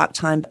really dark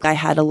time. I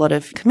had a lot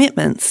of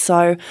commitments.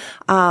 So,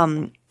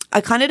 I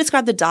kind of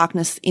describe the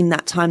darkness in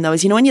that time though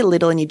as, when you're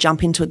little and you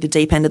jump into the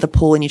deep end of the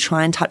pool and you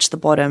try and touch the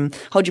bottom,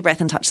 hold your breath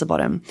and touch the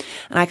bottom.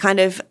 And I kind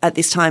of at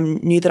this time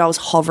knew that I was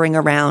hovering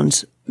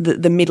around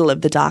the middle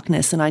of the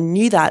darkness. And I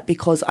knew that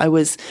because I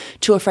was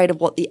too afraid of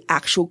what the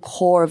actual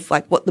core of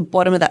like what the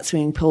bottom of that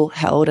swimming pool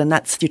held. And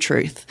that's your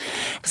truth.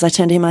 Because I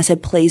turned to him and I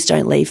said, please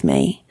don't leave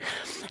me.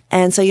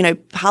 And so,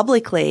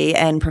 publicly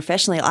and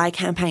professionally, I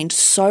campaigned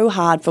so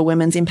hard for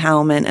women's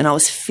empowerment and I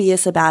was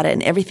fierce about it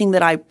and everything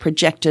that I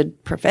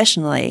projected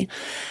professionally.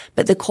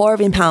 But the core of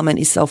empowerment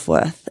is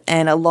self-worth.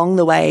 And along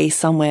the way,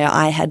 somewhere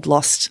I had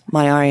lost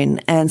my own.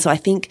 And so I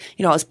think,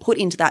 I was put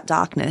into that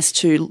darkness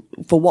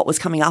for what was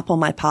coming up on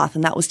my path.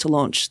 And that was to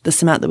launch the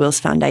Samantha Wills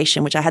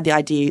Foundation, which I had the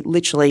idea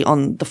literally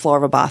on the floor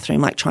of a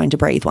bathroom, like trying to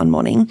breathe one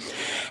morning.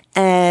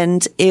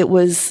 And it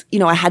was,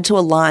 I had to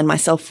align my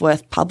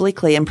self-worth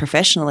publicly and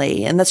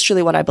professionally. And that's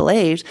truly what I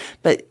believed.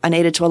 But I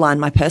needed to align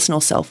my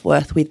personal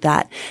self-worth with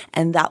that.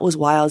 And that was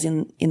why I was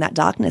in that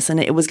darkness. And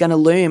it was going to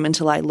loom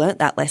until I learnt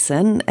that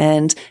lesson.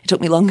 And it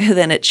took me longer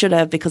than it should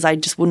have because I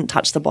just wouldn't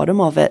touch the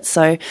bottom of it.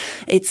 So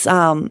it's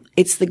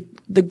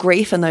the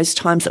grief and those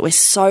times that we're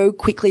so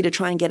quickly to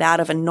try and get out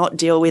of and not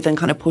deal with and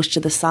kind of push to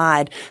the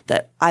side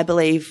that I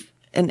believe,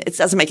 and it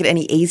doesn't make it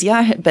any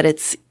easier,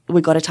 but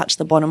we've got to touch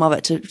the bottom of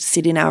it to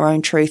sit in our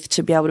own truth,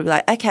 to be able to be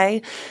like,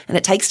 okay, and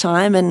it takes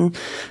time and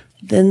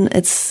then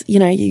it's,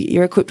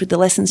 you're equipped with the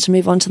lessons to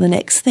move on to the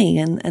next thing.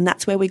 And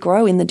that's where we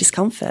grow in the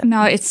discomfort.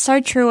 No, it's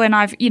so true. And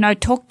I've,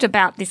 talked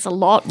about this a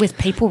lot with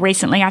people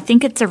recently. I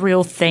think it's a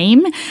real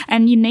theme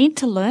and you need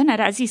to learn it.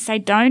 As you say,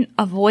 don't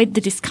avoid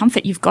the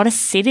discomfort. You've got to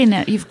sit in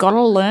it. You've got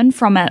to learn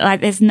from it. Like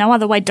there's no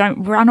other way.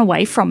 Don't run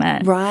away from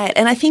it. Right.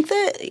 And I think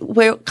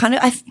that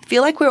I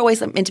feel like we're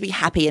always meant to be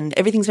happy and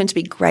everything's meant to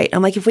be great.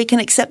 I'm like, if we can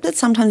accept that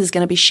sometimes it's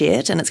going to be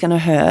shit and it's going to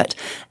hurt,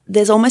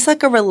 there's almost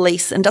like a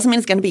release, and doesn't mean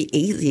it's going to be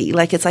easy.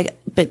 Like it's like,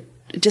 but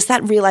just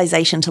that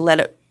realization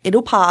to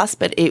it'll pass,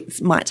 but it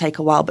might take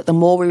a while. But the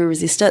more we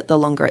resist it, the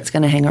longer it's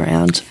going to hang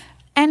around.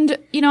 And,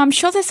 I'm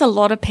sure there's a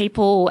lot of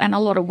people and a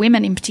lot of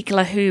women in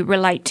particular who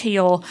relate to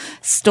your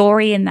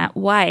story in that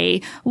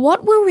way.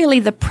 What were really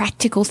the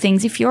practical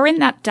things if you're in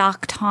that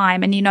dark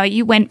time and,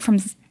 you went from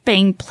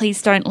being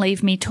please don't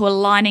leave me to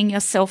aligning your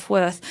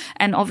self-worth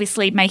and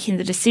obviously making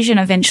the decision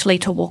eventually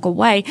to walk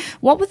away?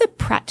 What were the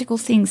practical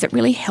things that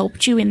really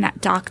helped you in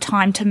that dark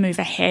time to move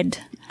ahead?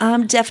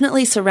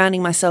 Definitely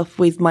surrounding myself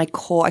with my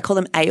core, I call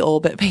them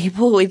A-orbit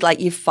people, with like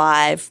your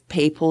 5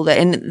 people.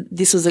 And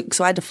this was,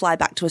 so I had to fly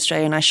back to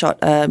Australia and I shot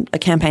a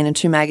campaign and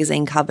 2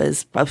 magazine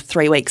covers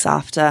 3 weeks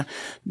after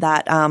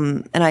that.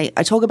 And I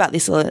talk about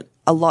this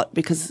a lot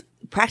because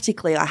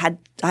practically I had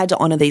to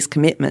honor these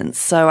commitments.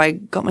 So I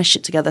got my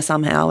shit together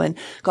somehow and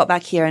got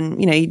back here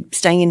and,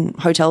 staying in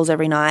hotels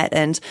every night.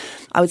 And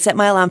I would set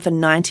my alarm for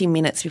 90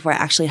 minutes before I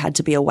actually had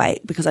to be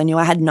awake because I knew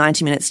I had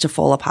 90 minutes to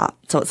fall apart.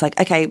 So it's like,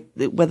 okay,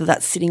 whether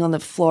that's sitting on the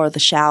floor of the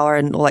shower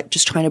or like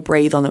just trying to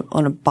breathe on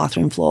a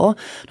bathroom floor,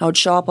 I would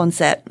show up on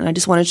set and I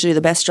just wanted to do the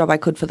best job I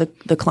could for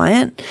the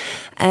client.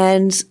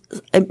 And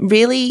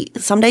really,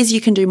 some days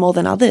you can do more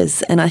than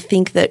others. And I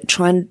think that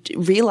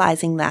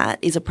realizing that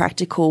is a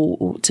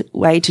practical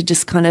way to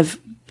just kind of,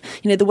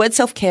 the word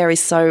self-care is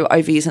so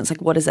overused and it's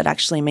like, what does that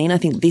actually mean? I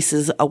think this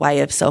is a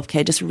way of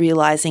self-care, just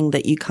realizing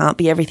that you can't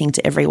be everything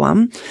to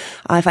everyone.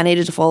 If I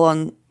needed to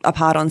fall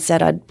apart on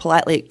set, I'd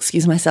politely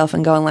excuse myself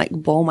and go and like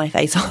bawl my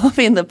face off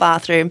in the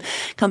bathroom,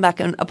 come back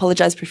and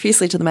apologize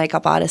profusely to the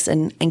makeup artist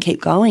and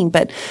keep going.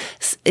 But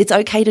it's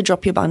okay to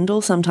drop your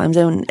bundle sometimes.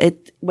 And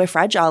we're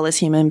fragile as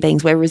human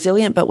beings. We're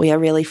resilient, but we are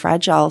really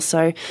fragile.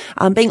 So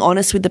being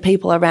honest with the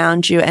people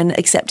around you and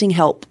accepting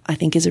help, I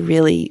think, is a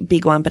really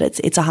big one, but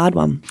it's a hard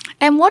one.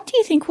 And what do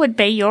you think would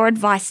be your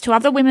advice to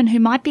other women who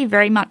might be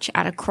very much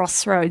at a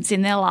crossroads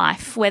in their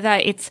life, whether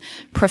it's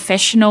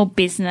professional,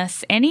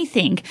 business,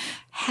 anything?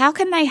 How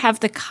can they have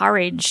the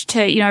courage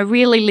to,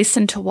 really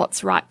listen to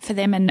what's right for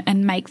them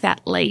and make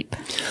that leap?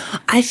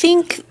 I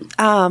think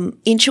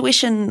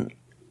intuition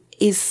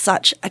is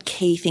such a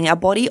key thing. Our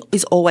body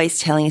is always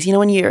telling us,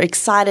 when you're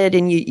excited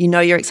and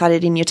you're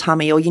excited in your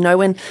tummy, or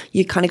when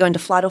you kind of go into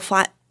flight or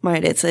fight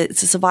mode, it's a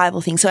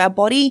survival thing. So our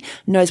body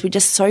knows we're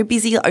just so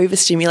busy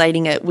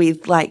overstimulating it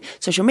with like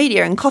social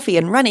media and coffee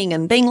and running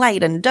and being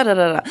late and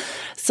da-da-da-da.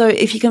 So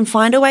if you can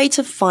find a way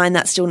to find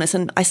that stillness,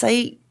 and I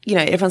say,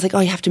 everyone's like, oh,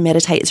 you have to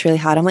meditate. It's really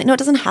hard. I'm like, no, it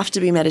doesn't have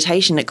to be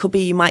meditation. It could be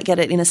you might get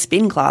it in a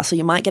spin class or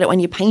you might get it when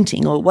you're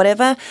painting or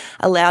whatever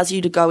allows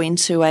you to go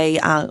into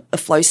a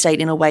flow state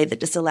in a way that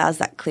just allows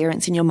that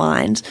clearance in your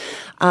mind,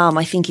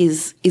 I think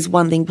is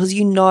one thing, because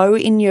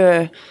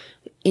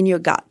in your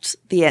gut,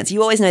 the answer.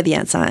 You always know the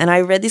answer. And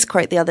I read this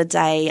quote the other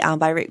day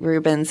by Rick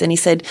Rubin, and he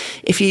said,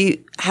 if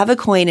you have a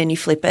coin and you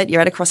flip it,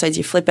 you're at a crossroads,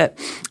 you flip it,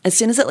 as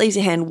soon as it leaves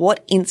your hand,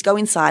 go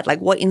inside,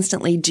 like what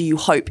instantly do you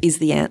hope is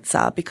the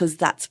answer? Because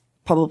that's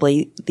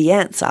probably the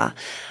answer.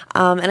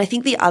 And I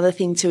think the other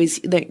thing too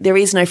is there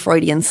is no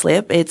Freudian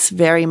slip. It's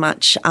very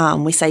much,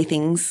 we say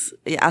things,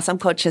 our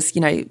subconscious,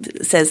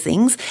 says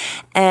things.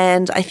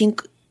 And I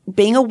think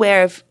being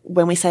aware of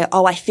when we say,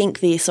 oh, I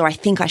think this, or I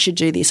think I should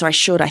do this, or I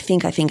should, I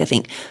think,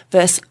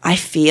 versus I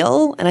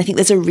feel. And I think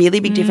there's a really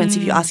big difference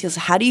if you ask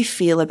yourself, how do you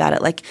feel about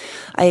it? Like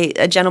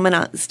a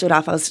gentleman stood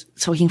up, I was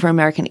talking for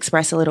American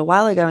Express a little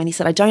while ago, and he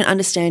said, I don't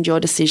understand your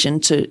decision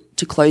to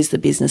close the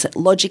business. It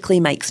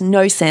logically makes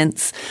no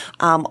sense.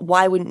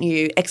 Why wouldn't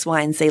you X,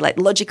 Y, and Z? Like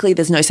logically,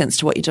 there's no sense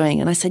to what you're doing.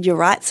 And I said, you're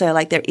right. So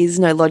like there is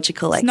no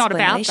logical explanation. It's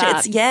not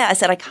about that. I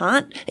said, I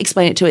can't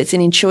explain it to you. It's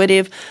an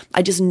intuitive,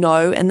 I just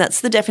know. And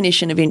that's the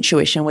definition of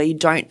intuition, where you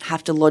don't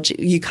have to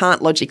you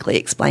can't logically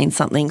explain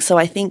something. So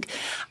I think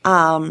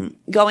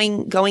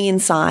going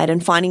inside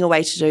and finding a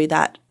way to do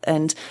that.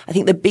 And I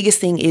think the biggest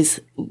thing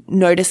is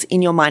notice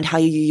in your mind how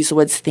you use the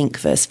words think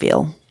versus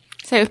feel.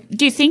 So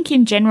do you think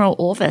in general,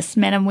 all of us,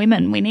 men and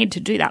women, we need to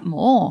do that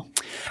more?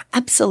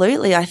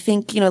 Absolutely. I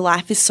think,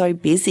 life is so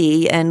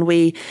busy and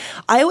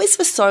I always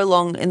for so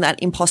long in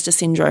that imposter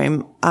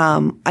syndrome,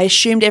 I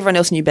assumed everyone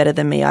else knew better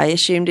than me. I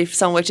assumed if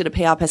someone worked at a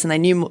PR person, they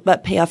knew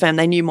about PR firm,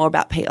 they knew more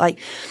about PR.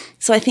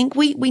 So I think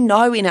we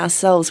know in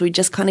ourselves, we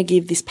just kind of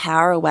give this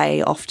power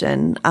away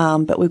often,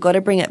 but we've got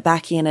to bring it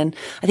back in. And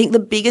I think the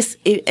biggest,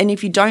 and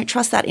if you don't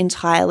trust that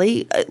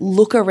entirely,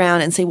 look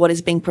around and see what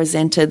is being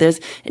presented.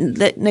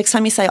 Next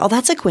time you say, oh,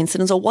 that's a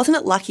coincidence, or wasn't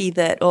it lucky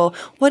that, or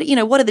what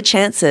are the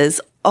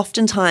chances?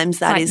 Oftentimes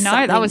that is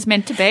no, that was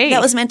meant to be.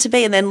 That was meant to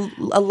be, and then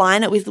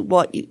align it with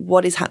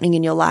what is happening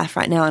in your life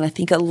right now. And I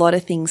think a lot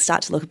of things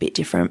start to look a bit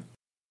different.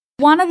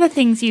 One of the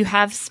things you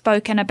have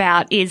spoken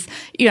about is,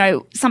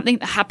 something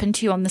that happened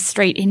to you on the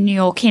street in New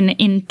York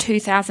in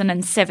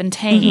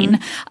 2017.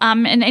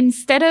 And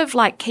instead of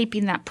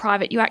keeping that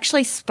private, you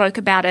actually spoke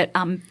about it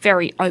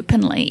very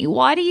openly.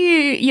 Why do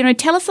you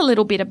tell us a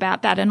little bit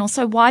about that? And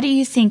also, why do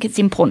you think it's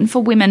important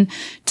for women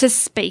to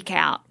speak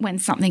out when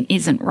something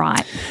isn't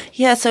right?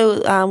 Yeah,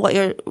 so what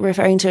you're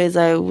referring to is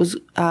I was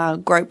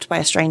groped by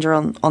a stranger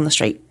on the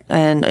street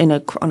and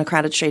on a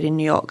crowded street in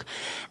New York.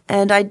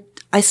 And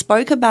I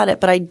spoke about it,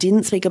 but I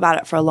didn't speak about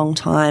it for a long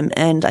time.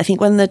 And I think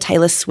when the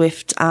Taylor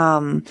Swift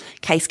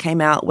case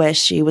came out where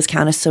she was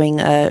countersuing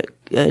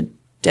a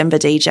Denver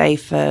DJ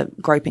for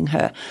groping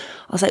her.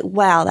 I was like,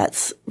 wow,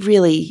 that's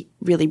really,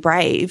 really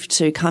brave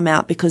to come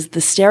out, because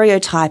the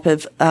stereotype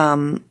of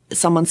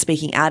someone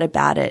speaking out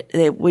about it,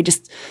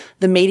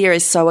 the media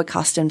is so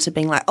accustomed to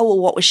being like, oh, well,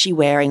 what was she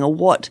wearing, or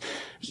what?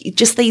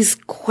 Just these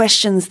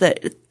questions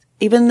that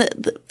even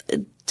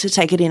to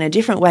take it in a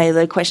different way,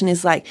 the question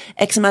is like,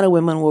 X amount of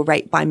women were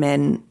raped by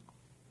men,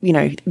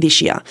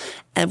 this year,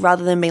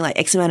 rather than being like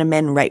X amount of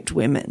men raped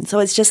women. So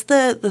it's just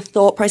the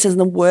thought process, and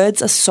the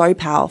words are so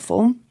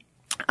powerful.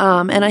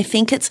 And I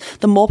think it's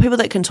the more people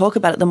that can talk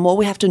about it, the more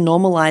we have to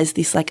normalize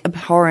this like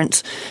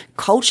abhorrent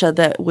culture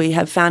that we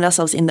have found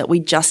ourselves in, that we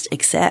just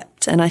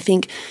accept. And I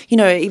think,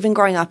 even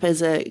growing up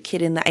as a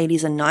kid in the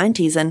 80s and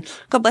 90s, and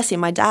God bless him,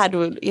 my dad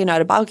would,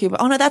 at a barbecue,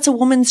 oh no, that's a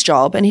woman's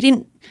job. And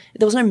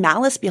there was no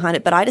malice behind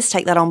it, but I just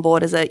take that on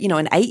board as an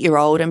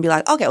 8-year-old and be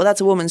like, okay, well,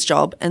 that's a woman's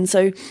job. And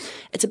so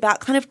it's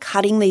about kind of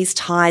cutting these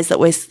ties that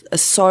are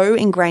so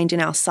ingrained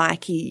in our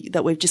psyche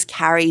that we've just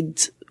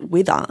carried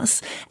with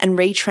us, and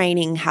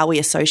retraining how we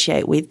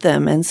associate with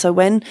them. And so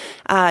when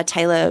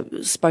Taylor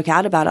spoke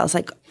out about it, I was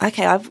like,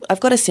 okay, I've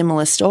got a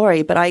similar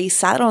story, but I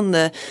sat on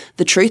the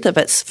truth of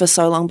it for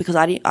so long because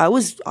I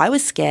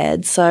was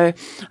scared. So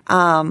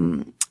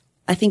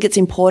I think it's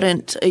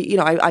important,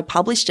 I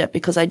published it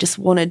because I just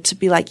wanted to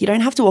be like, you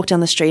don't have to walk down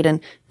the street and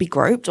be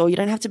groped, or you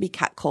don't have to be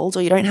catcalled,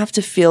 or you don't have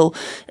to feel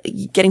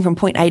getting from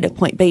point A to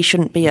point B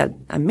shouldn't be a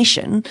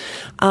mission.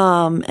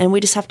 And we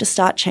just have to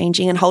start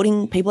changing and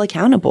holding people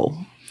accountable.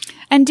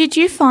 And did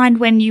you find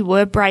when you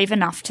were brave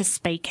enough to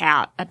speak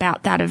out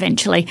about that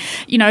eventually,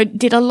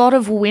 did a lot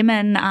of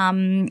women,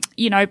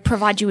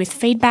 provide you with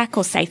feedback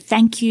or say,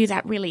 thank you,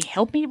 that really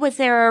helped me? Was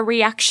there a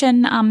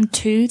reaction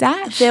to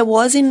that? There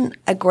was, in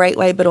a great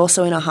way, but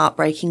also in a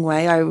heartbreaking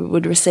way. I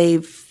would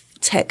receive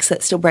texts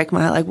that still break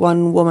my heart. Like,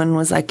 one woman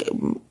was like,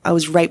 I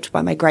was raped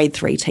by my grade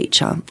 3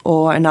 teacher,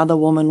 or another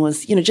woman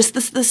was, just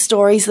the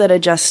stories that are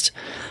just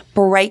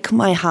break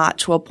my heart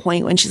to a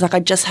point when she's like,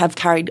 I've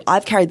carried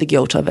the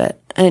guilt of it.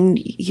 And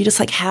you're just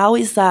like, how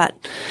is that?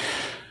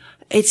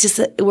 It's just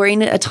that we're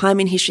in a time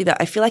in history that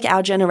I feel like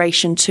our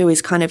generation too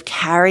is kind of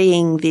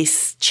carrying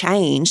this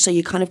change. So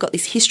you kind of got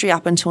this history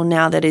up until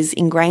now that is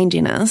ingrained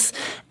in us.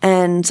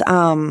 And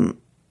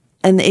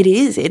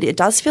it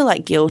does feel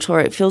like guilt, or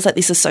it feels like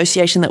this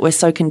association that we're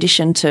so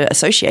conditioned to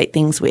associate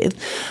things with.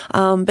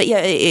 But yeah,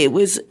 it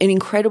was an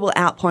incredible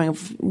outpouring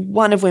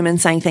of women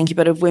saying thank you,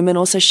 but of women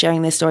also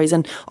sharing their stories,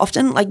 and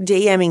often like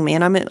DMing me,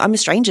 and I'm a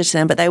stranger to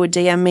them, but they would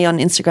DM me on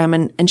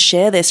Instagram and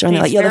share their story. And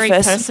they're like, you're the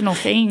first. Personal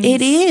things.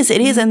 It is.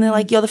 And they're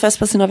like, you're the first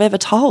person I've ever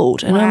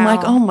told. And I'm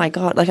like, oh my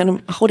God, like, and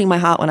I'm holding my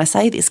heart when I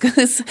say this,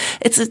 because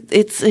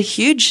it's a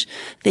huge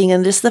thing.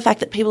 And just the fact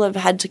that people have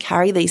had to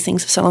carry these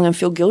things for so long and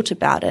feel guilt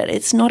about it,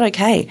 it's not okay.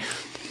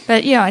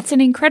 But it's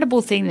an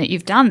incredible thing that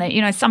you've done,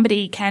 that,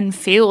 somebody can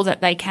feel that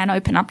they can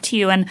open up to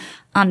you and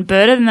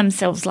unburden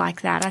themselves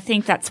like that. I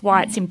think that's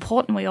why it's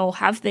important we all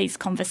have these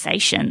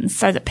conversations,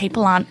 so that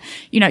people aren't,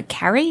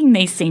 carrying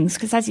these things.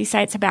 Because as you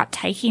say, it's about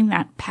taking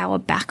that power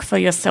back for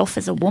yourself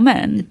as a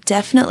woman.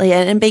 Definitely.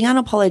 And being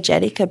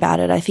unapologetic about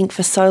it. I think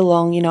for so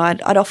long,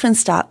 I'd often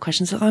start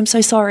questions like, oh, I'm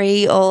so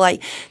sorry, or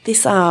like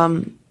this,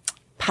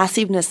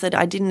 passiveness that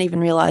I didn't even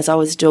realize I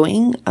was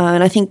doing.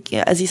 And I think,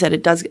 as you said,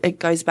 it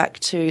goes back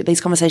to these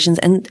conversations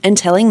and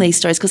telling these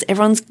stories, because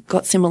everyone's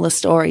got similar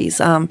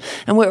stories. And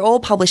we're all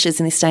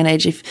publishers in this day and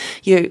age. If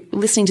you're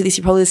listening to this,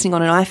 you're probably listening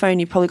on an iPhone,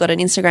 you've probably got an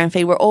Instagram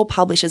feed. We're all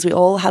publishers. We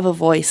all have a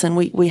voice, and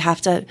we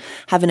have to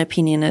have an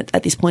opinion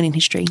at this point in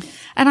history.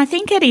 And I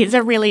think it is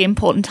a really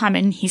important time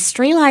in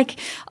history. Like,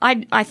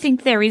 I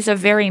think there is a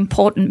very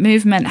important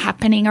movement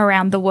happening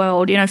around the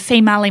world.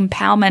 Female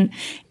empowerment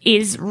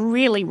is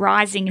really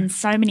rising in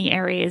so many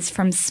areas,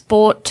 from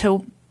sport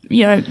to,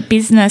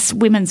 business,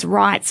 women's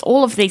rights.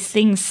 All of these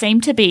things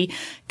seem to be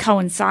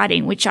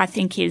coinciding, which I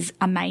think is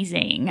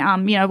amazing.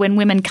 When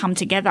women come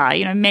together,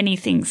 many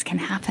things can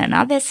happen.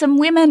 Are there some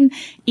women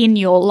in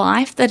your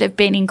life that have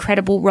been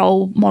incredible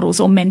role models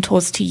or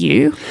mentors to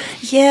you?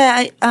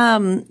 Yeah,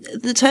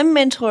 the term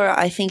mentor,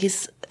 I think,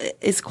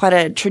 is quite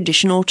a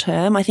traditional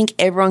term. I think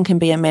everyone can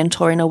be a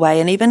mentor in a way,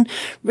 and even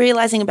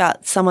realizing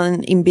about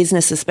someone in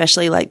business,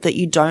 especially like that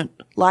you don't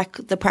like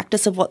the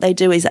practice of what they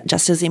do, is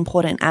just as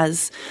important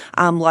as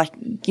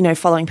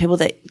following people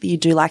that you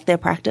do like their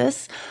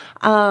practice.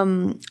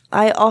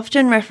 I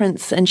often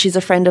reference, and she's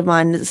a friend of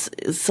mine,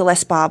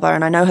 Celeste Barber,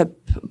 and I know her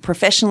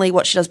professionally,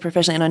 what she does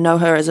professionally, and I know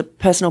her as a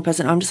personal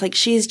person. I'm just like,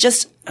 she's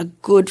just a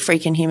good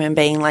freaking human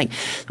being. Like,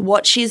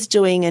 what she's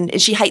doing, and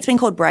she hates being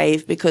called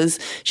brave, because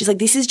she's like,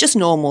 this is just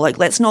normal. Like,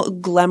 let's not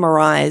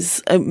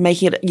glamorize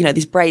making it,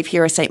 this brave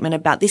hero statement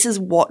about this is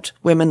what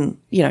women,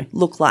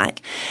 look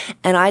like.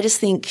 And I just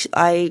think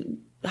I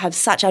have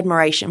such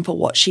admiration for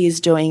what she is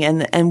doing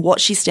and what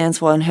she stands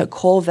for, and her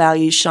core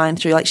values shine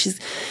through. Like,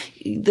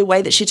 the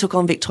way that she took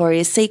on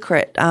Victoria's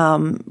Secret,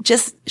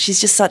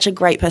 she's just such a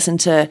great person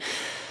to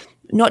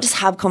not just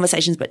have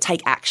conversations, but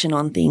take action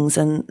on things.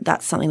 And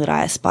that's something that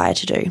I aspire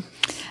to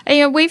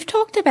do. We've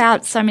talked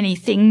about so many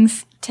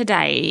things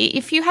today.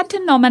 If you had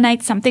to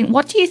nominate something,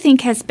 what do you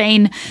think has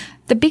been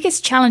the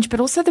biggest challenge, but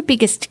also the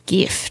biggest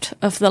gift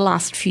of the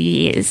last few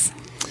years?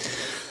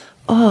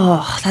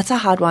 Oh, that's a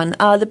hard one.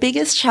 The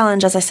biggest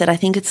challenge, as I said, I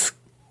think it's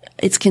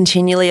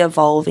continually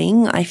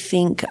evolving. I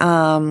think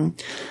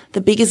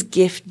the biggest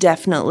gift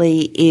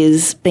definitely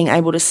is being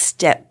able to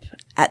step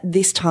at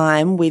this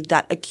time with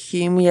that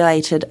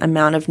accumulated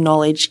amount of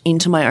knowledge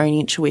into my own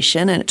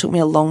intuition. And it took me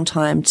a long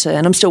time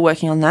and I'm still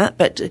working on that,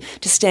 but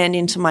to stand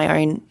into my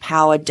own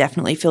power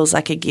definitely feels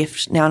like a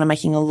gift now, and I'm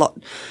making a lot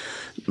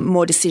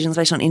more decisions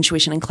based on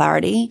intuition and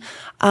clarity.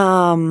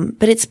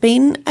 But it's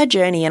been a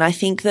journey, and I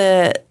think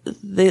the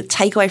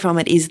takeaway from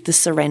it is the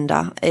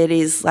surrender. It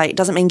is like, it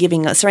doesn't mean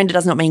giving up. Surrender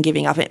does not mean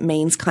giving up. It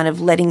means kind of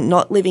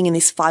not living in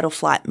this fight or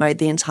flight mode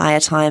the entire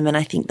time. And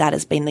I think that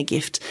has been the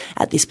gift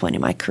at this point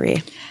in my career.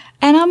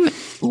 And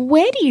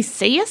where do you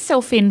see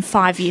yourself in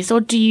 5 years,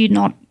 or do you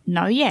not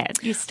know yet?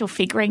 You're still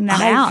figuring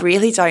that out? I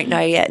really don't know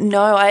yet.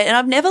 No, and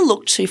I've never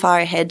looked too far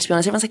ahead, to be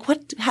honest. Everyone's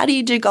like, how do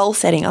you do goal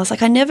setting? I was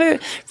like, I never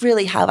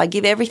really have. I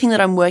give everything that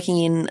I'm working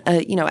in,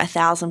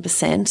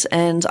 1,000%.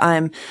 And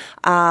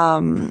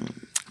I'm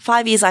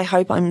 5 years, I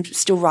hope I'm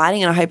still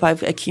writing, and I hope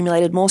I've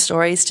accumulated more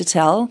stories to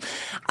tell.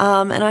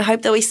 And I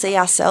hope that we see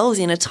ourselves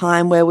in a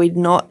time where we're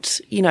not,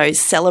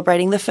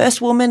 celebrating the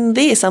first woman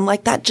this. I'm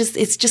like,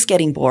 it's just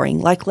getting boring.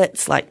 Like,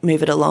 let's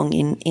move it along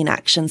in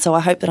action. So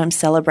I hope that I'm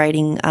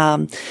celebrating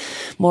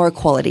more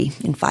equality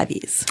in 5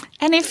 years.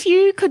 And if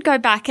you could go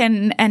back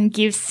and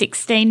give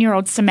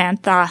 16-year-old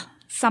Samantha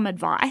some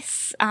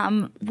advice,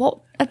 what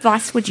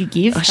advice would you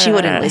give her? She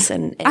wouldn't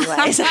listen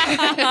anyways.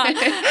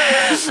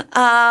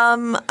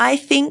 I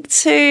think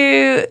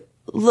to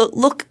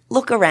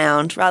look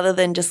around rather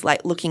than just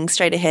looking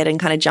straight ahead and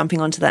kind of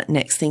jumping onto that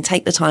next thing.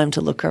 Take the time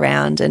to look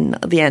around and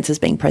the answers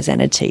being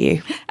presented to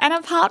you. And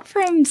apart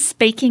from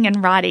speaking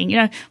and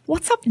writing,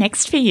 what's up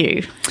next for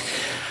you?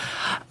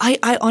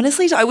 I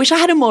honestly, I wish I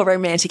had a more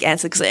romantic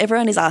answer, because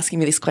everyone is asking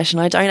me this question.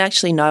 I don't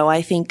actually know.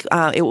 I think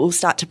it will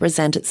start to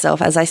present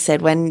itself. As I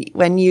said, when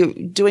you're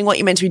doing what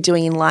you're meant to be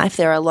doing in life,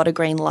 there are a lot of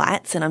green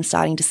lights, and I'm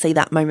starting to see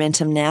that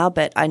momentum now.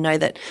 But I know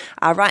that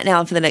right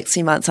now, for the next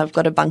few months, I've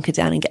got to bunker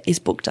down and get this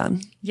book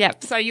done.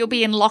 Yep. So you'll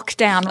be in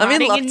lockdown.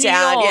 I'm in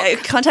lockdown. Yeah.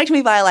 Contact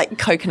me via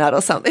Coconut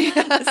or something.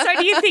 So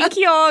do you think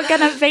you're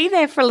going to be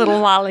there for a little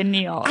while in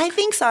New York? I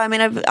think so. I mean,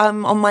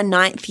 I'm on my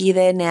 9th year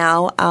there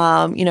now.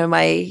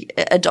 My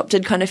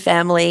adopted kind of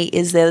family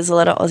is there. There's a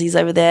lot of Aussies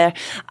over there.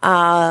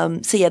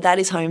 So yeah, that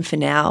is home for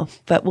now,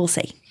 but we'll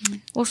see.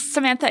 Well,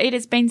 Samantha, it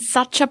has been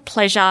such a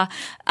pleasure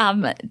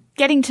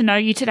getting to know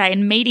you today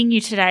and meeting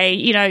you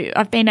today.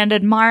 I've been an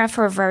admirer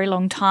for a very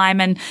long time,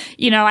 and,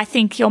 I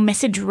think your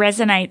message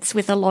resonates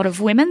with a lot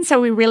of women.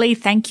 So we really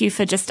thank you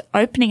for just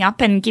opening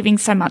up and giving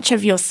so much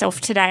of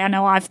yourself today. I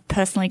know I've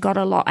personally got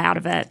a lot out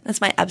of it.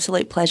 That's my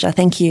absolute pleasure.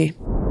 Thank you.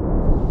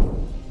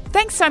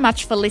 Thanks so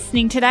much for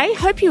listening today.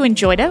 Hope you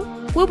enjoyed it.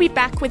 We'll be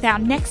back with our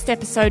next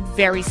episode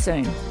very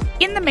soon.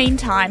 In the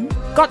meantime,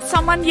 got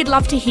someone you'd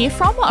love to hear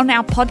from on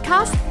our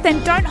podcast?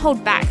 Then don't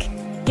hold back.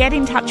 Get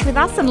in touch with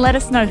us and let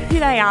us know who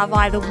they are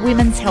via the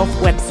Women's Health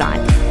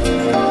website.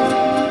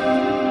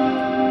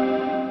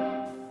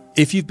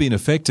 If you've been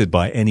affected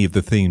by any of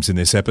the themes in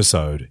this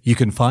episode, you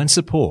can find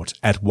support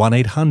at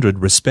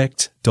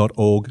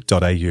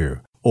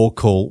 1800respect.org.au or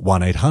call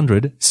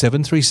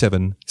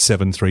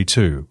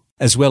 1-800-737-732,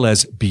 as well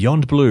as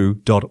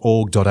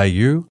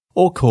beyondblue.org.au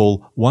or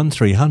call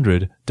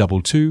 1300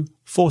 22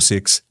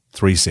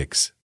 4636.